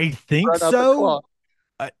 I think Right out the so. clock.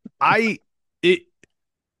 I, I it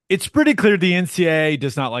it's pretty clear the NCAA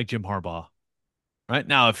does not like Jim Harbaugh. Right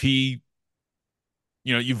now, if he,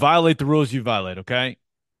 you violate the rules, you violate. Okay.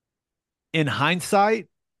 In hindsight,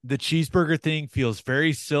 the cheeseburger thing feels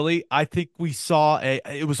very silly. I think we saw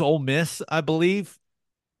it was Ole Miss, I believe,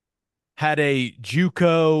 had a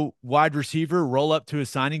JUCO wide receiver roll up to his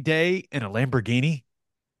signing day in a Lamborghini,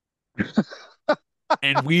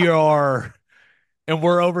 and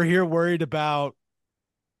we're over here worried about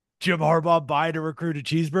Jim Harbaugh buying to recruit a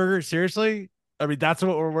cheeseburger. Seriously, I mean that's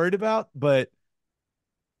what we're worried about. But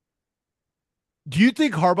do you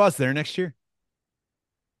think Harbaugh's there next year?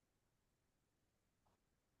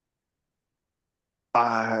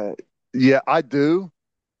 I Yeah, I do,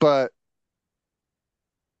 but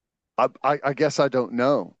I guess I don't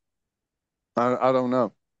know. I don't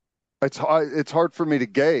know. It's hard for me to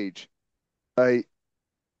gauge. I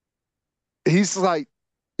he's like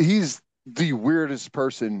he's the weirdest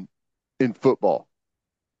person in football.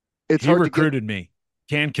 It's He hard to get. recruited me.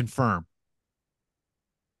 Can confirm.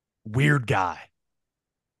 Weird guy.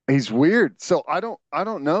 He's weird. So I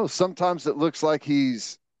don't know. Sometimes it looks like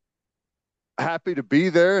he's happy to be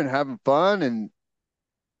there and having fun and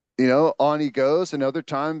on he goes, and other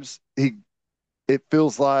times it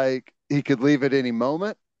feels like he could leave at any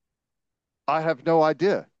moment. I have no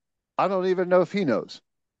idea. I don't even know if he knows.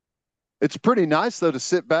 It's pretty nice though to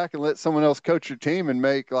sit back and let someone else coach your team and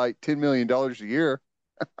make like $10 million a year.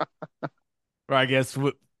 Or I guess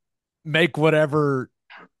make whatever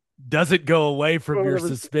doesn't go away from your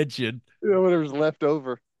Whatever's, suspension. whatever's left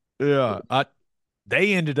over. Yeah.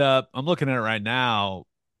 They ended up, I'm looking at it right now.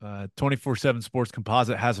 24/7 Sports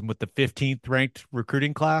Composite has them with the 15th ranked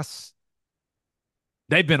recruiting class.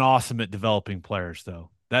 They've been awesome at developing players, though.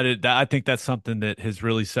 I think that's something that has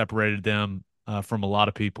really separated them from a lot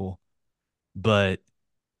of people. But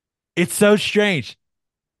it's so strange.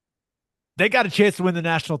 They got a chance to win the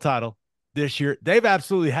national title this year. They've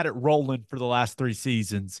absolutely had it rolling for the last 3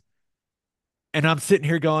 seasons. And I'm sitting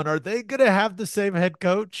here going, are they going to have the same head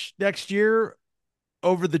coach next year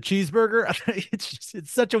over the cheeseburger?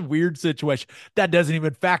 It's such a weird situation. That doesn't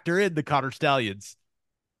even factor in the Connor Stallions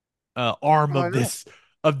arm I of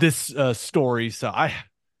know. this story. So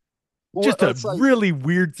Well, just a it's like really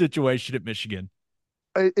weird situation at Michigan.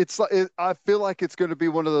 it's like I feel like it's going to be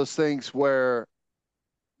one of those things where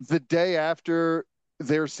the day after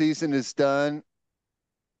their season is done,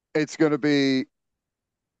 it's going to be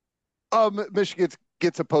Michigan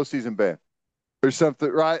gets a postseason ban or something,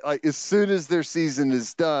 right? Like as soon as their season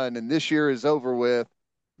is done and this year is over with,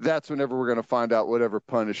 that's whenever we're going to find out whatever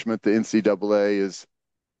punishment the NCAA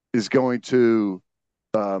is going to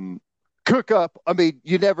cook up. I mean,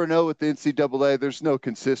 you never know with the NCAA. There's no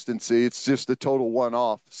consistency. It's just a total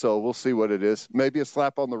one-off. So we'll see what it is. Maybe a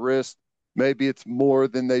slap on the wrist. Maybe it's more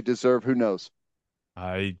than they deserve. Who knows?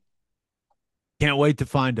 I can't wait to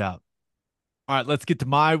find out. All right, let's get to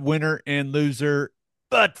my winner and loser.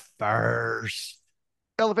 But first,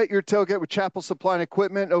 Elevate your tailgate with Chapel Supply and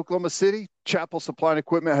Equipment in Oklahoma City. Chapel Supply and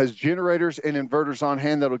Equipment has generators and inverters on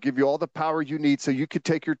hand that'll give you all the power you need so you could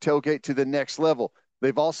take your tailgate to the next level.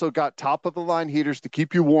 They've also got top of the line heaters to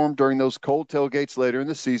keep you warm during those cold tailgates later in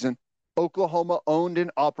the season. Oklahoma owned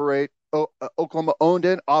and operated.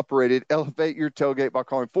 Elevate your tailgate by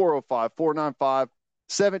calling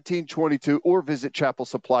 405-495-1722 or visit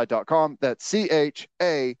chapelsupply.com. That's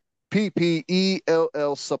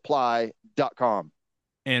CHAPPELL supply.com.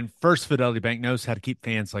 and First Fidelity Bank knows how to keep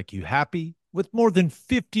fans like you happy with more than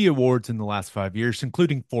 50 awards in the last 5 years,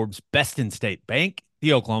 including Forbes Best in State Bank,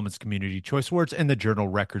 the Oklahoma's Community Choice Awards, and the Journal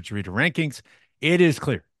Records Reader Rankings. It is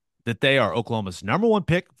clear that they are Oklahoma's #1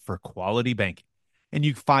 pick for quality banking. And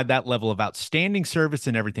you can find that level of outstanding service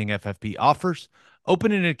in everything FFB offers.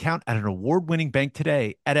 Open an account at an award-winning bank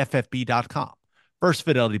today at ffb.com. First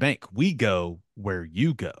Fidelity Bank, we go where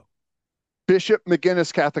you go. Bishop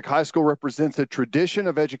McGuinness Catholic High School represents a tradition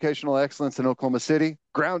of educational excellence in Oklahoma City,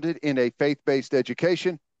 grounded in a faith-based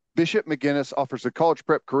education. Bishop McGuinness offers a college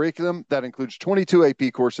prep curriculum that includes 22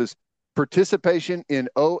 AP courses, participation in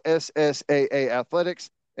OSSAA athletics,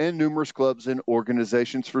 and numerous clubs and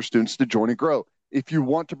organizations for students to join and grow. If you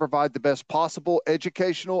want to provide the best possible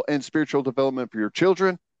educational and spiritual development for your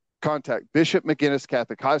children, contact Bishop McGuinness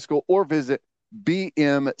Catholic High School or visit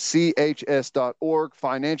bmchs.org.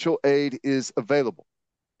 Financial aid is available.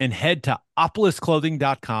 And head to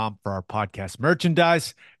opolisclothing.com for our podcast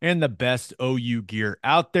merchandise and the best OU gear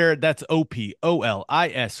out there. That's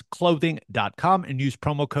OPOLIS clothing.com and use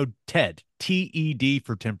promo code TED, TED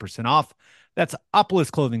for 10% off. That's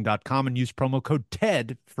opolisclothing.com and use promo code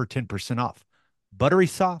TED for 10% off. Buttery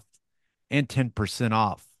soft and 10%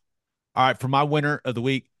 off. All right, for my winner of the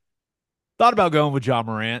week, thought about going with John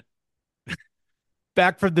Morant.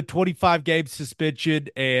 Back from the 25-game suspension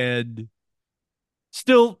and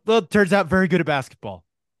still, well, turns out very good at basketball.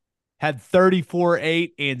 Had 34,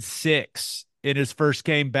 8, and 6 in his first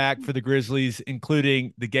game back for the Grizzlies,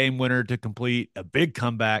 including the game winner to complete a big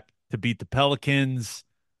comeback to beat the Pelicans.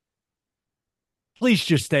 Please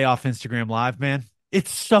just stay off Instagram Live, man.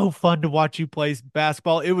 It's so fun to watch you play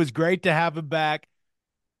basketball. It was great to have him back.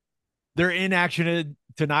 They're in action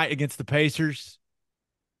tonight against the Pacers.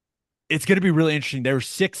 It's going to be really interesting. They were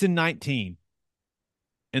 6-19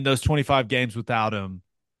 in those 25 games without him.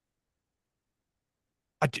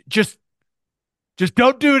 Just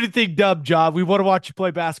don't do anything dumb, John. We want to watch you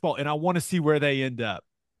play basketball, and I want to see where they end up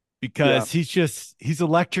because he's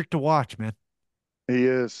electric to watch, man. He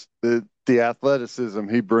is. The athleticism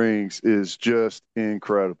he brings is just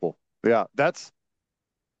incredible. Yeah, I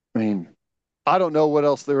mean, I don't know what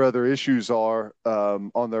else their other issues are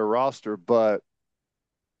on their roster, but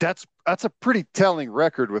that's a pretty telling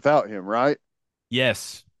record without him, right?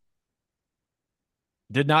 Yes.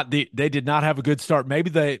 They did not have a good start. Maybe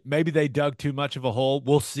they dug too much of a hole.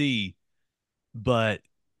 We'll see. But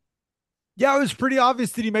yeah, it was pretty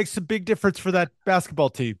obvious that he makes a big difference for that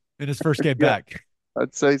basketball team in his first game back.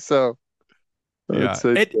 I'd say so. Yeah.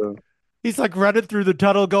 So. He's like running through the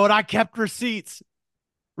tunnel going, I kept receipts.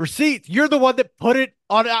 Receipts. You're the one that put it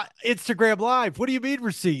on Instagram Live. What do you mean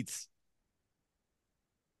receipts?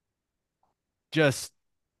 Just,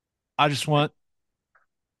 I just want,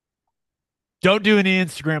 don't do any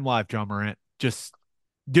Instagram Live, John Morant. Just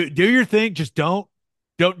do your thing. Just don't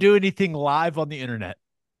do anything live on the internet.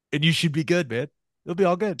 And you should be good, man. It'll be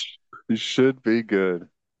all good. You should be good.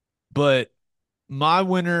 But my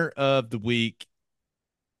winner of the week,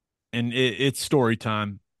 and it's story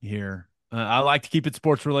time here. I like to keep it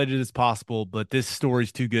sports related as possible, but this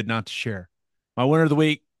story's too good not to share. My winner of the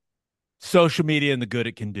week, social media and the good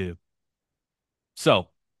it can do. So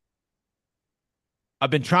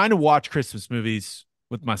I've been trying to watch Christmas movies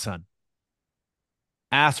with my son.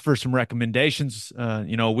 Asked for some recommendations,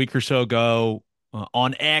 a week or so ago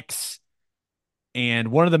on X. And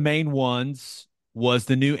one of the main ones was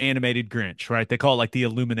the new animated Grinch, right? They call it like the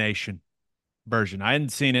Illumination version. I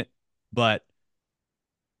hadn't seen it, but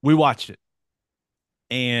we watched it.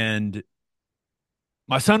 And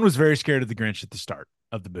my son was very scared of the Grinch at the start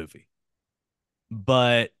of the movie,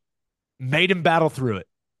 but made him battle through it.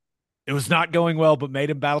 It was not going well, but made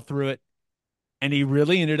him battle through it. And he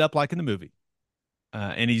really ended up liking the movie.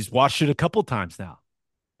 And he's watched it a couple times now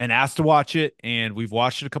and asked to watch it. And we've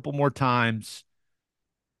watched it a couple more times.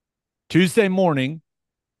 Tuesday morning,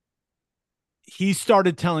 he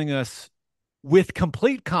started telling us with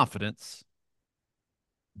complete confidence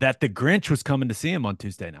that the Grinch was coming to see him on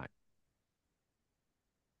Tuesday night.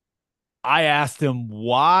 I asked him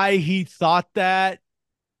why he thought that,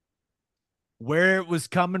 where it was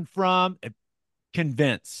coming from.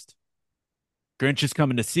 Convinced. Grinch is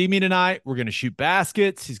coming to see me tonight. We're going to shoot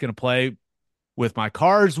baskets. He's going to play with my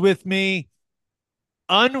cars with me.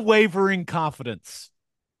 Unwavering confidence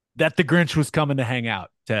that the Grinch was coming to hang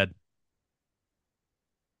out, Ted.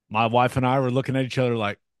 My wife and I were looking at each other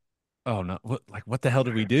like, oh no, what the hell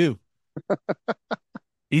did we do?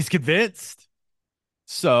 He's convinced.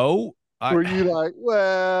 So were you like,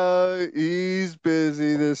 well, he's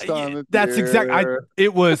busy this time of that's year. exactly.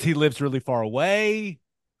 It was. He lives really far away.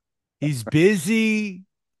 He's busy.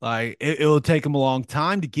 Like it'll take him a long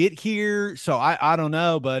time to get here. So I don't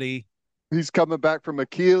know, buddy. He's coming back from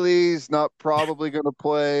Achilles, not probably going to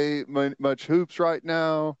play much hoops right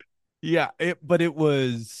now. Yeah, but it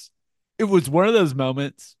was one of those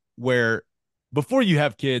moments where before you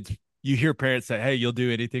have kids, you hear parents say, "Hey, you'll do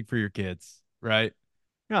anything for your kids," right?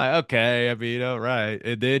 You're like, okay, I mean, all right.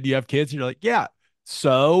 And then you have kids, and you're like, yeah.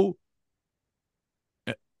 So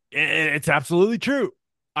it's absolutely true.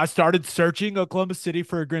 I started searching Oklahoma City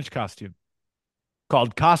for a Grinch costume.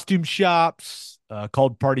 Called costume shops,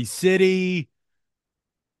 called Party City.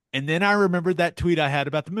 And then I remembered that tweet I had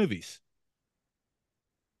about the movies.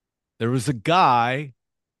 There was a guy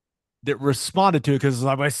that responded to it because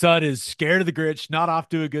like, my son is scared of the Grinch, not off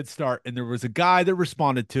to a good start. And there was a guy that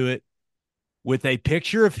responded to it with a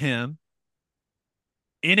picture of him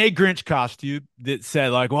in a Grinch costume that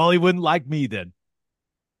said, like, well, he wouldn't like me then.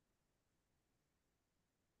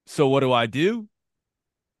 So what do?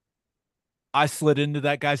 I slid into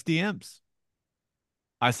that guy's DMs.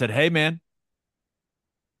 I said, hey, man,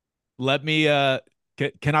 let me,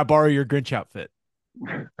 can I borrow your Grinch outfit?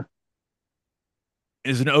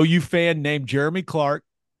 Is an OU fan named Jeremy Clark.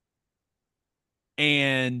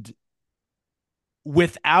 And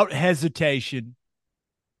without hesitation,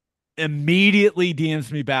 immediately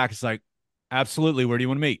DMs me back. It's like, absolutely. Where do you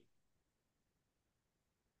want to meet?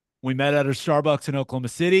 We met at a Starbucks in Oklahoma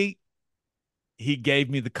City. He gave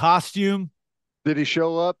me the costume. Did he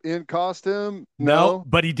show up in costume? No,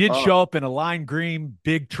 but he did show up in a lime green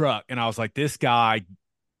big truck. And I was like, this guy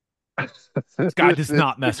does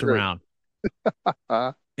not mess around.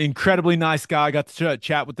 Incredibly nice guy. Got to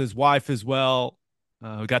chat with his wife as well.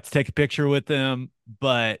 We got to take a picture with him,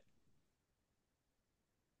 but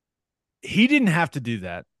he didn't have to do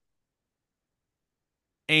that.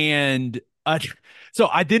 And so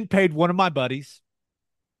I then paid one of my buddies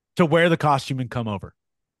to wear the costume and come over.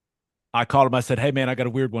 I called him. I said, hey, man, I got a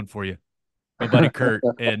weird one for you. My buddy Kurt.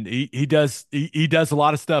 And he does a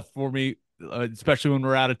lot of stuff for me, especially when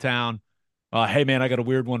we're out of town. Hey, man, I got a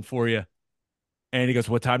weird one for you. And he goes,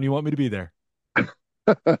 what time do you want me to be there?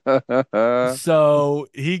 So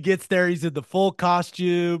he gets there. He's in the full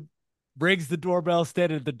costume, rings the doorbell,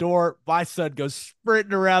 standing at the door. My son goes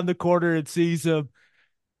sprinting around the corner and sees him.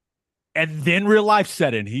 And then real life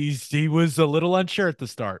set in. He was a little unsure at the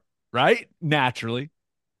start, right? Naturally.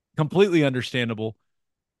 Completely understandable.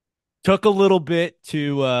 Took a little bit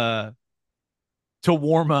to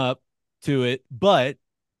warm up to it, but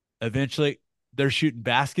eventually they're shooting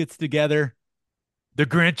baskets together. The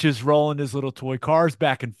Grinch is rolling his little toy cars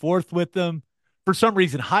back and forth with them. For some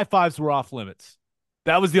reason, high fives were off limits.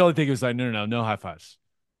 That was the only thing. It was like, no high fives.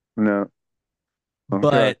 No. Okay.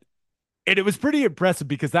 But and it was pretty impressive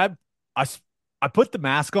because I I put the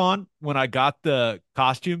mask on when I got the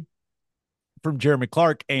costume from Jeremy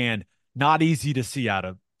Clark and not easy to see out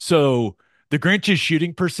of. So the Grinch's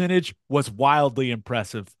shooting percentage was wildly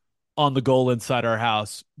impressive on the goal inside our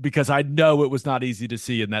house because I know it was not easy to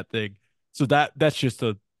see in that thing. So that's just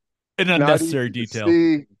an Not unnecessary easy to detail.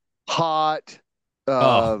 see, hot, Oh,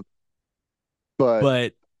 uh, but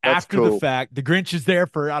but that's after the cool. fact, the Grinch is there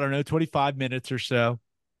for, I don't know, 25 minutes or so,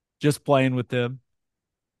 just playing with them.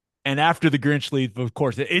 And after the Grinch leaves, of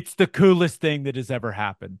course, it's the coolest thing that has ever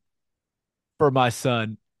happened for my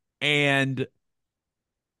son. And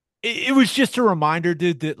it was just a reminder,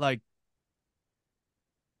 dude, that like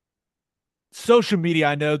social media,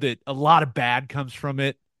 I know that a lot of bad comes from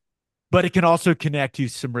it, but it can also connect you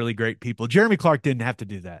to some really great people. Jeremy Clark didn't have to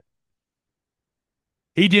do that.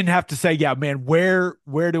 He didn't have to say, yeah, man, where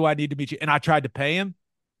do I need to meet you? And I tried to pay him.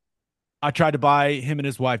 I tried to buy him and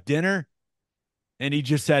his wife dinner. And he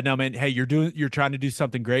just said, no, man, hey, you're trying to do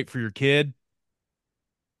something great for your kid.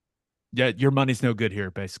 Yeah, your money's no good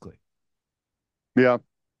here, basically. Yeah.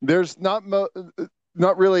 There's not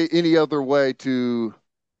really any other way to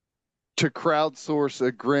crowdsource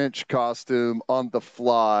a Grinch costume on the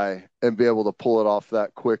fly and be able to pull it off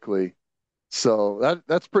that quickly. So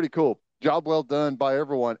that's pretty cool. Job well done by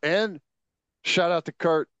everyone. And shout out to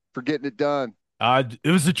Kurt for getting it done.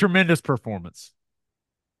 It was a tremendous performance.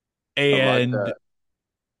 I like And that.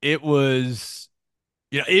 it was,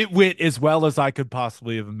 it went as well as I could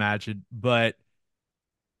possibly have imagined, but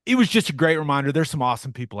it was just a great reminder. There's some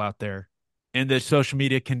awesome people out there, and that social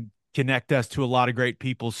media can connect us to a lot of great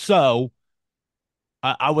people. So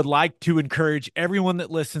I would like to encourage everyone that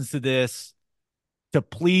listens to this to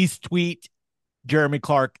please tweet Jeremy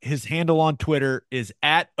Clark. His handle on Twitter is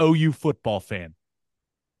at OU football fan.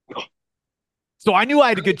 So I knew I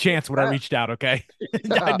had a good chance when I reached out. Okay.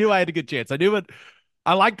 I knew I had a good chance. I knew it.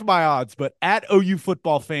 I liked my odds, but at OU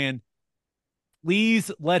football fan, please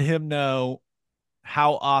let him know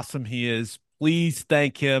how awesome he is. Please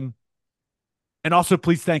thank him. And also,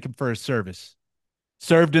 please thank him for his service.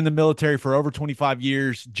 Served in the military for over 25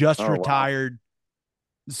 years, just Oh wow. retired.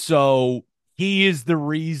 So he is the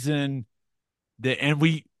reason that, and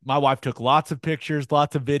my wife took lots of pictures,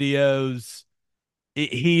 lots of videos.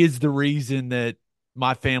 He is the reason that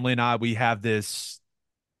my family and we have this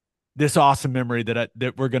awesome memory that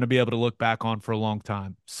we're going to be able to look back on for a long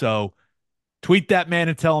time. So tweet that man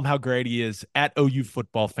and tell him how great he is at OU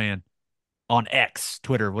football fan on X,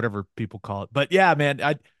 Twitter, whatever people call it. But yeah, man,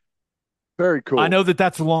 Very I cool. know that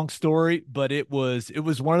that's a long story, but it was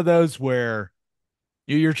one of those where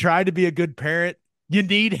you're trying to be a good parent, you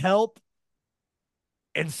need help,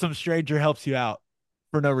 and some stranger helps you out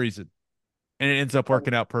for no reason, and it ends up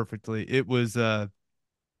working out perfectly. It was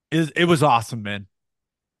awesome, man.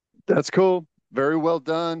 That's cool. Very well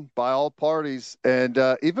done by all parties and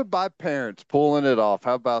even by parents pulling it off.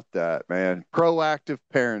 How about that, man? Proactive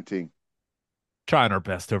parenting. Trying our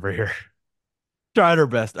best over here. Trying our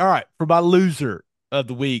best. All right, for my loser of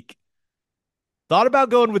the week, thought about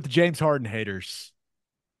going with the James Harden haters.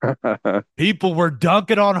 People were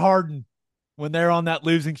dunking on Harden when they're on that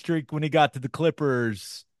losing streak when he got to the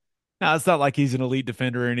Clippers. Now, it's not like he's an elite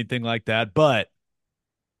defender or anything like that, but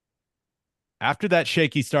after that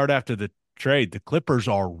shaky start after the trade, the Clippers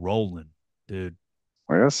are rolling, dude.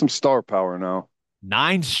 I got some star power now.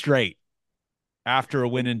 9 straight after a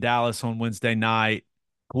win in Dallas on Wednesday night.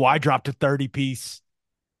 Kawhi dropped a 30 piece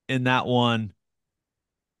in that one.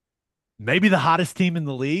 Maybe the hottest team in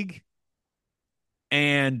the league.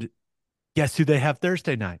 And guess who they have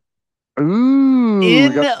Thursday night? Ooh, we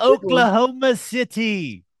In got the big one. Oklahoma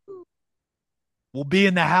City. We'll be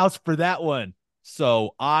in the house for that one.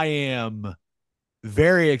 So I am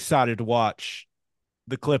very excited to watch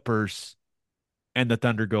the Clippers and the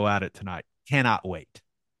Thunder go at it tonight. Cannot wait.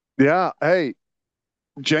 Yeah. Hey,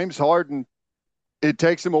 James Harden, it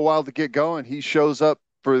takes him a while to get going. He shows up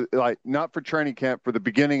for like not for training camp for the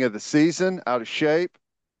beginning of the season, out of shape.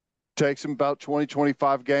 Takes him about 20,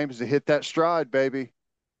 25 games to hit that stride, baby.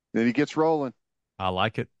 Then he gets rolling. I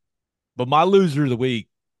like it. But my loser of the week,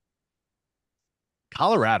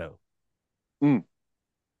 Colorado. Mm.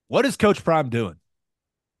 What is Coach Prime doing?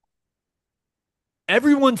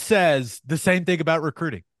 Everyone says the same thing about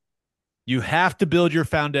recruiting. You have to build your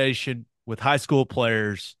foundation with high school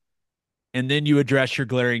players, and then you address your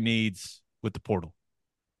glaring needs with the portal.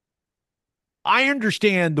 I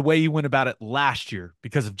understand the way you went about it last year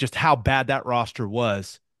because of just how bad that roster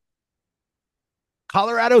was.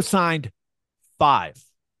 Colorado signed five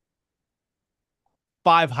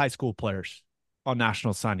high school players on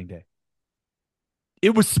National Signing Day.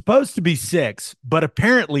 It was supposed to be six, but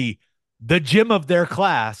apparently the gem of their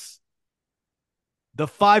class, the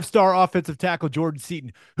 5-star offensive tackle Jordan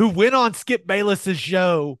Seaton, who went on Skip Bayless's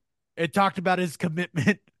show and talked about his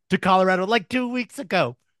commitment to Colorado like 2 weeks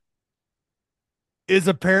ago, is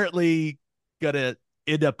apparently going to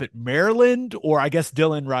end up at Maryland, or I guess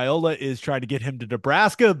Dylan Raiola is trying to get him to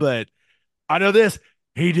Nebraska, but I know this,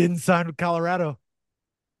 he didn't sign with Colorado.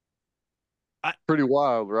 Pretty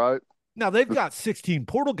wild, right? Now, they've got 16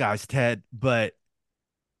 portal guys, Ted, but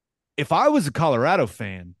if I was a Colorado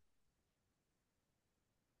fan,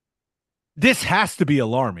 this has to be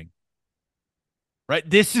alarming, right?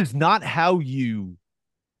 This is not how you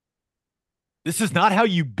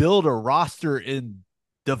build a roster and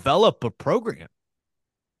develop a program.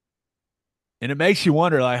 And it makes you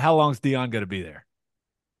wonder, like, how long is Deion going to be there?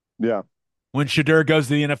 Yeah. When Shadur goes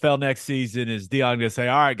to the NFL next season, is Deion going to say,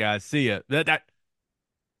 all right, guys, see ya?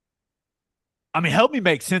 I mean, help me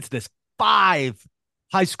make sense of this. 5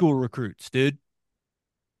 high school recruits, dude.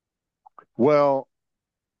 Well,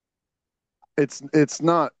 it's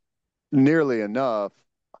not nearly enough.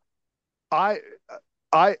 I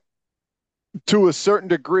to a certain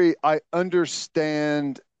degree, I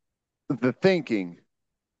understand the thinking.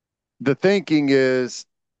 The thinking is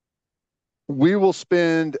we will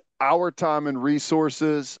spend our time and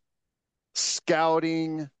resources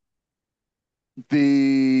scouting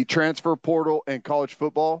the transfer portal and college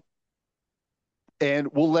football,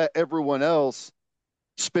 and we'll let everyone else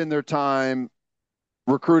spend their time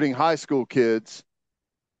recruiting high school kids,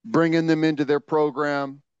 bringing them into their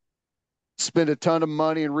program, spend a ton of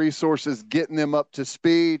money and resources getting them up to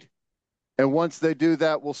speed. And once they do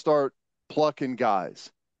that, we'll start plucking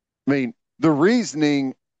guys. I mean, the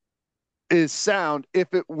reasoning is sound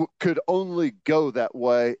if it could only go that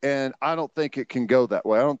way. And I don't think it can go that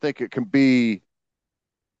way. I don't think it can be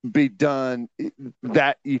done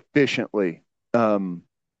that efficiently. And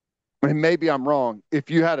maybe I'm wrong. If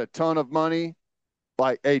you had a ton of money,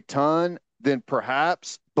 like a ton, then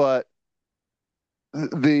perhaps, but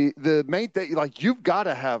the main thing, like, you've got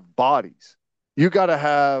to have bodies. You got to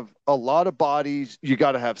have a lot of bodies. You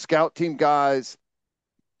got to have scout team guys.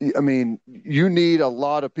 I mean, you need a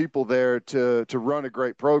lot of people there to run a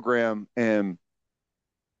great program. And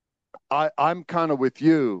I'm kind of with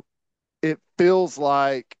you. It feels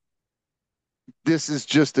like this is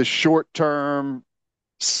just a short-term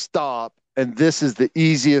stop, and this is the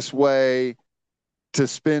easiest way to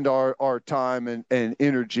spend our time and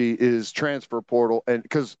energy is transfer portal. And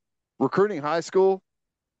because recruiting high school,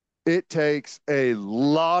 it takes a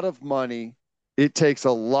lot of money. It takes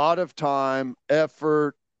a lot of time,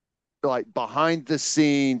 effort, like behind the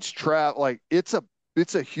scenes, like it's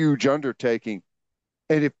a huge undertaking.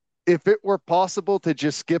 And if it were possible to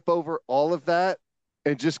just skip over all of that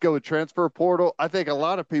and just go with transfer portal, I think a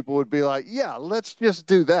lot of people would be like, yeah, let's just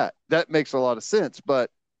do that. That makes a lot of sense. But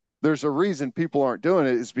there's a reason people aren't doing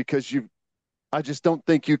it, is because I just don't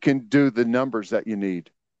think you can do the numbers that you need.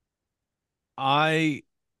 I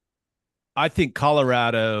think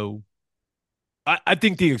Colorado, I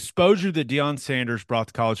think the exposure that Deion Sanders brought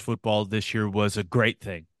to college football this year was a great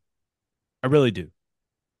thing. I really do.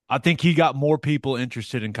 I think he got more people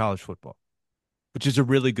interested in college football, which is a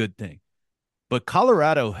really good thing. But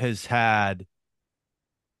Colorado has had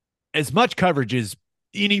as much coverage as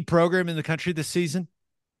any program in the country this season.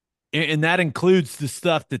 And that includes the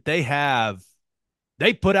stuff that they have.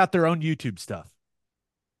 They put out their own YouTube stuff.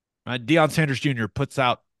 Right? Deion Sanders Jr. puts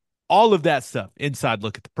out all of that stuff, inside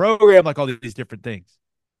look at the program, like all these different things.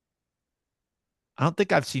 I don't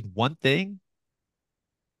think I've seen one thing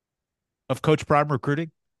of Coach Prime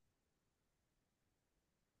recruiting.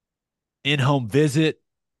 In-home visit,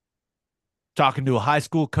 talking to a high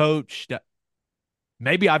school coach.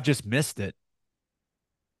 Maybe I've just missed it.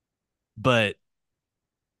 But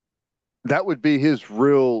that would be his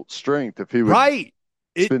real strength if he would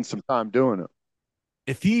spend some time doing it.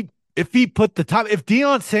 If he put the time, if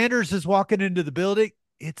Deion Sanders is walking into the building,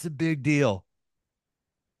 it's a big deal.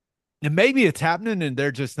 And maybe it's happening and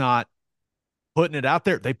they're just not putting it out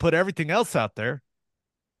there. They put everything else out there.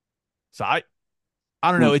 So I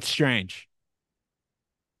don't know. It's strange.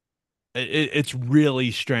 It's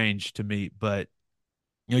really strange to me. But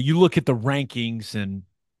you look at the rankings and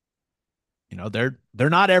they're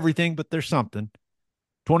not everything, but they're something.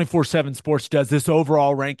 24/7 Sports does this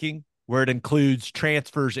overall ranking where it includes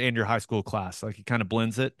transfers and your high school class. Like, it kind of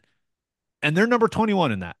blends it. And they're number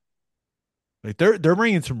 21 in that. Like, they're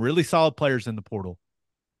bringing some really solid players in the portal.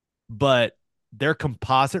 But their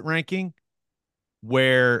composite ranking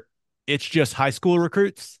where it's just high school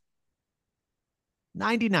recruits?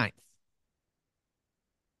 99th.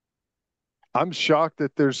 I'm shocked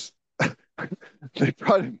that they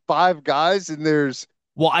brought in 5 guys and there's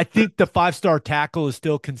Well, I think the 5-star tackle is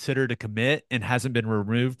still considered a commit and hasn't been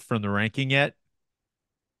removed from the ranking yet.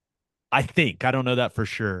 I think. I don't know that for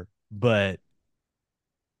sure, but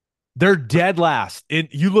they're dead last.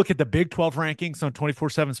 You look at the Big 12 rankings on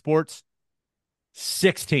 24/7 Sports,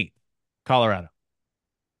 16th, Colorado.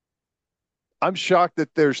 I'm shocked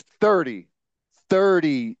that there's 30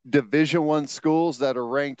 Division I schools that are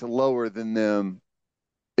ranked lower than them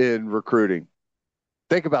in recruiting.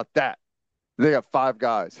 Think about that. They got 5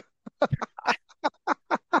 guys.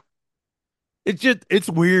 It's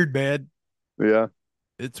weird, man. Yeah.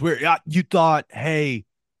 It's weird. You thought, hey,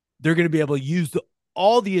 they're going to be able to use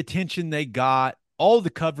all the attention they got, all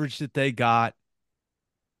the coverage that they got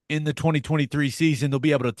in the 2023 season. They'll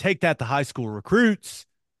be able to take that to high school recruits.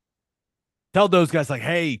 Tell those guys, like,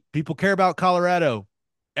 hey, people care about Colorado.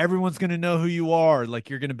 Everyone's going to know who you are. Like,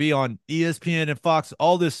 you're going to be on ESPN and Fox,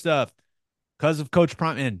 all this stuff because of Coach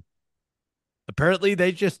Prime. And apparently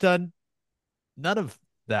they just done none of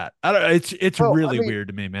that. I don't. It's really weird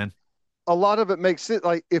to me, man. A lot of it makes sense.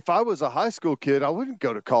 Like, if I was a high school kid, I wouldn't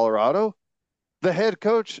go to Colorado. The head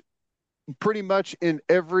coach pretty much in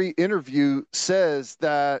every interview says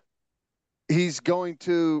that he's going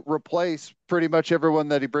to replace pretty much everyone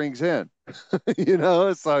that he brings in.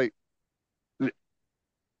 It's like,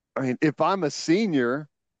 I mean, if I'm a senior,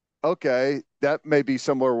 okay, that may be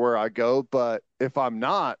somewhere where I go. But if I'm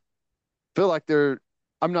not, I feel like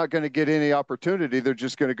I'm not going to get any opportunity. They're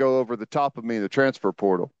just going to go over the top of me in the transfer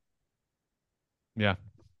portal. Yeah.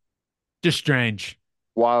 Just strange.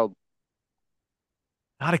 Wild.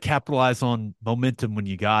 How to capitalize on momentum when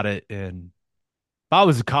you got it. And if I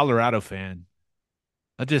was a Colorado fan,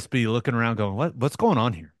 I'd just be looking around going, what's going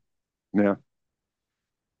on here? Yeah.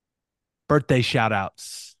 Birthday shout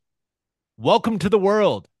outs. Welcome to the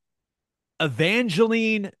world,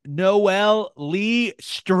 Evangeline Noel Lee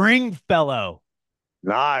Stringfellow.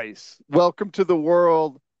 Nice. Welcome to the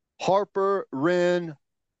world, Harper Wren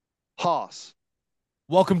Haas.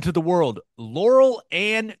 Welcome to the world, Laurel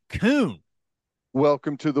Ann Kuhn.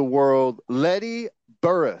 Welcome to the world, Letty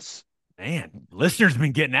Burris. Man, listeners have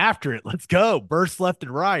been getting after it. Let's go. Burst left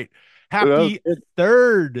and right. Happy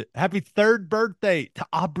third birthday to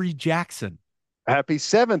Aubrey Jackson. Happy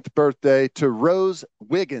 7th birthday to Rose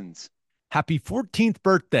Wiggins. Happy 14th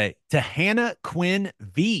birthday to Hannah Quinn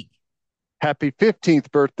V. Happy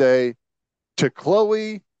 15th birthday to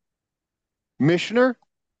Chloe Michener.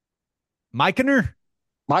 Michener?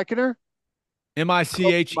 Michener?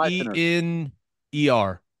 Michener.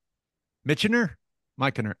 Michener?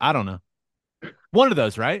 Michener. I don't know. One of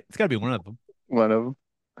those, right? It's got to be one of them. One of them.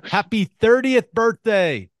 Happy 30th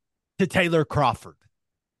birthday to Taylor Crawford.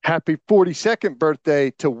 Happy 42nd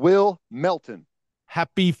birthday to Will Melton.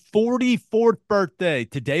 Happy 44th birthday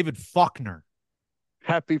to David Faulkner.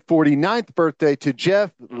 Happy 49th birthday to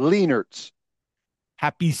Jeff Leenertz.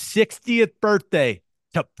 Happy 60th birthday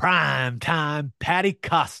to primetime Patty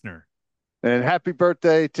Costner. And happy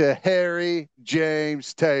birthday to Harry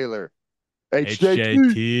James Taylor.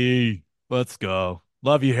 HJT. Let's go.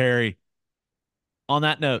 Love you, Harry. On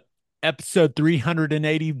that note, episode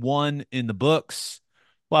 381 in the books.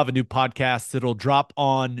 We'll have a new podcast that'll drop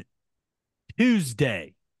on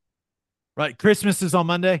Tuesday. Right? Christmas is on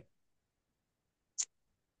Monday?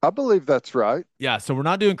 I believe that's right. Yeah, so we're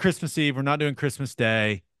not doing Christmas Eve. We're not doing Christmas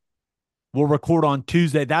Day. We'll record on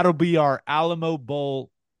Tuesday. That'll be our Alamo Bowl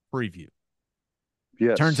preview.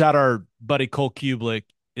 Yes. Turns out our buddy Cole Kubelik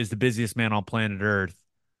is the busiest man on planet Earth.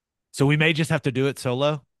 So we may just have to do it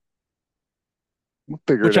solo. We'll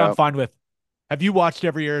figure it out. Which I'm fine with. Have you watched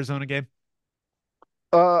every Arizona game?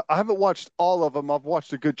 I haven't watched all of them. I've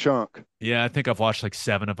watched a good chunk. Yeah, I think I've watched like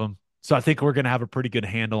 7 of them. So I think we're going to have a pretty good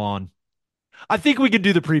handle on. I think we can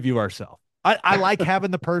do the preview ourselves. I like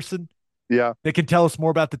having the person that can tell us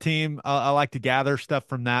more about the team. I like to gather stuff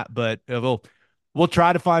from that, but we'll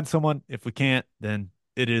try to find someone. If we can't, then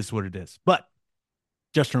it is what it is. But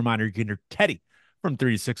just a reminder, you can hear Teddy from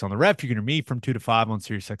 3 to 6 on the ref. You can hear me from 2 to 5 on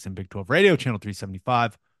Sirius XM Big 12 Radio, channel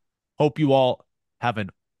 375. Hope you all have an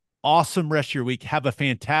awesome rest of your week. Have a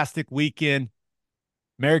fantastic weekend.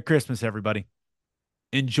 Merry Christmas, everybody.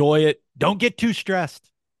 Enjoy it. Don't get too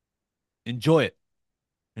stressed. Enjoy it.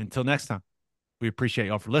 Until next time, we appreciate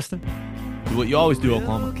y'all for listening. Do what you always do,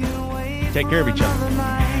 Oklahoma. Take care of each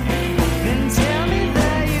other.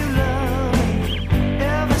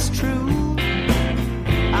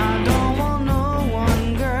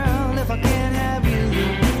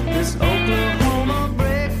 Oklahoma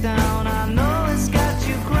breakdown, I know it's got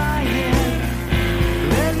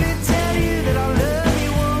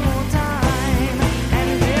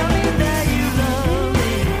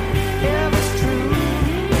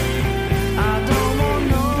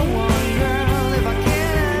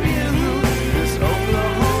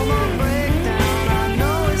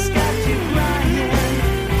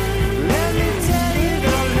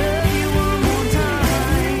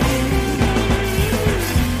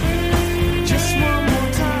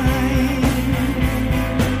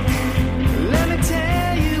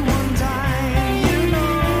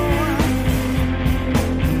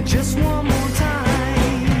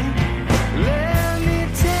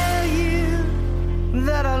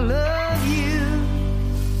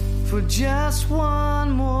just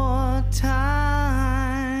one more time.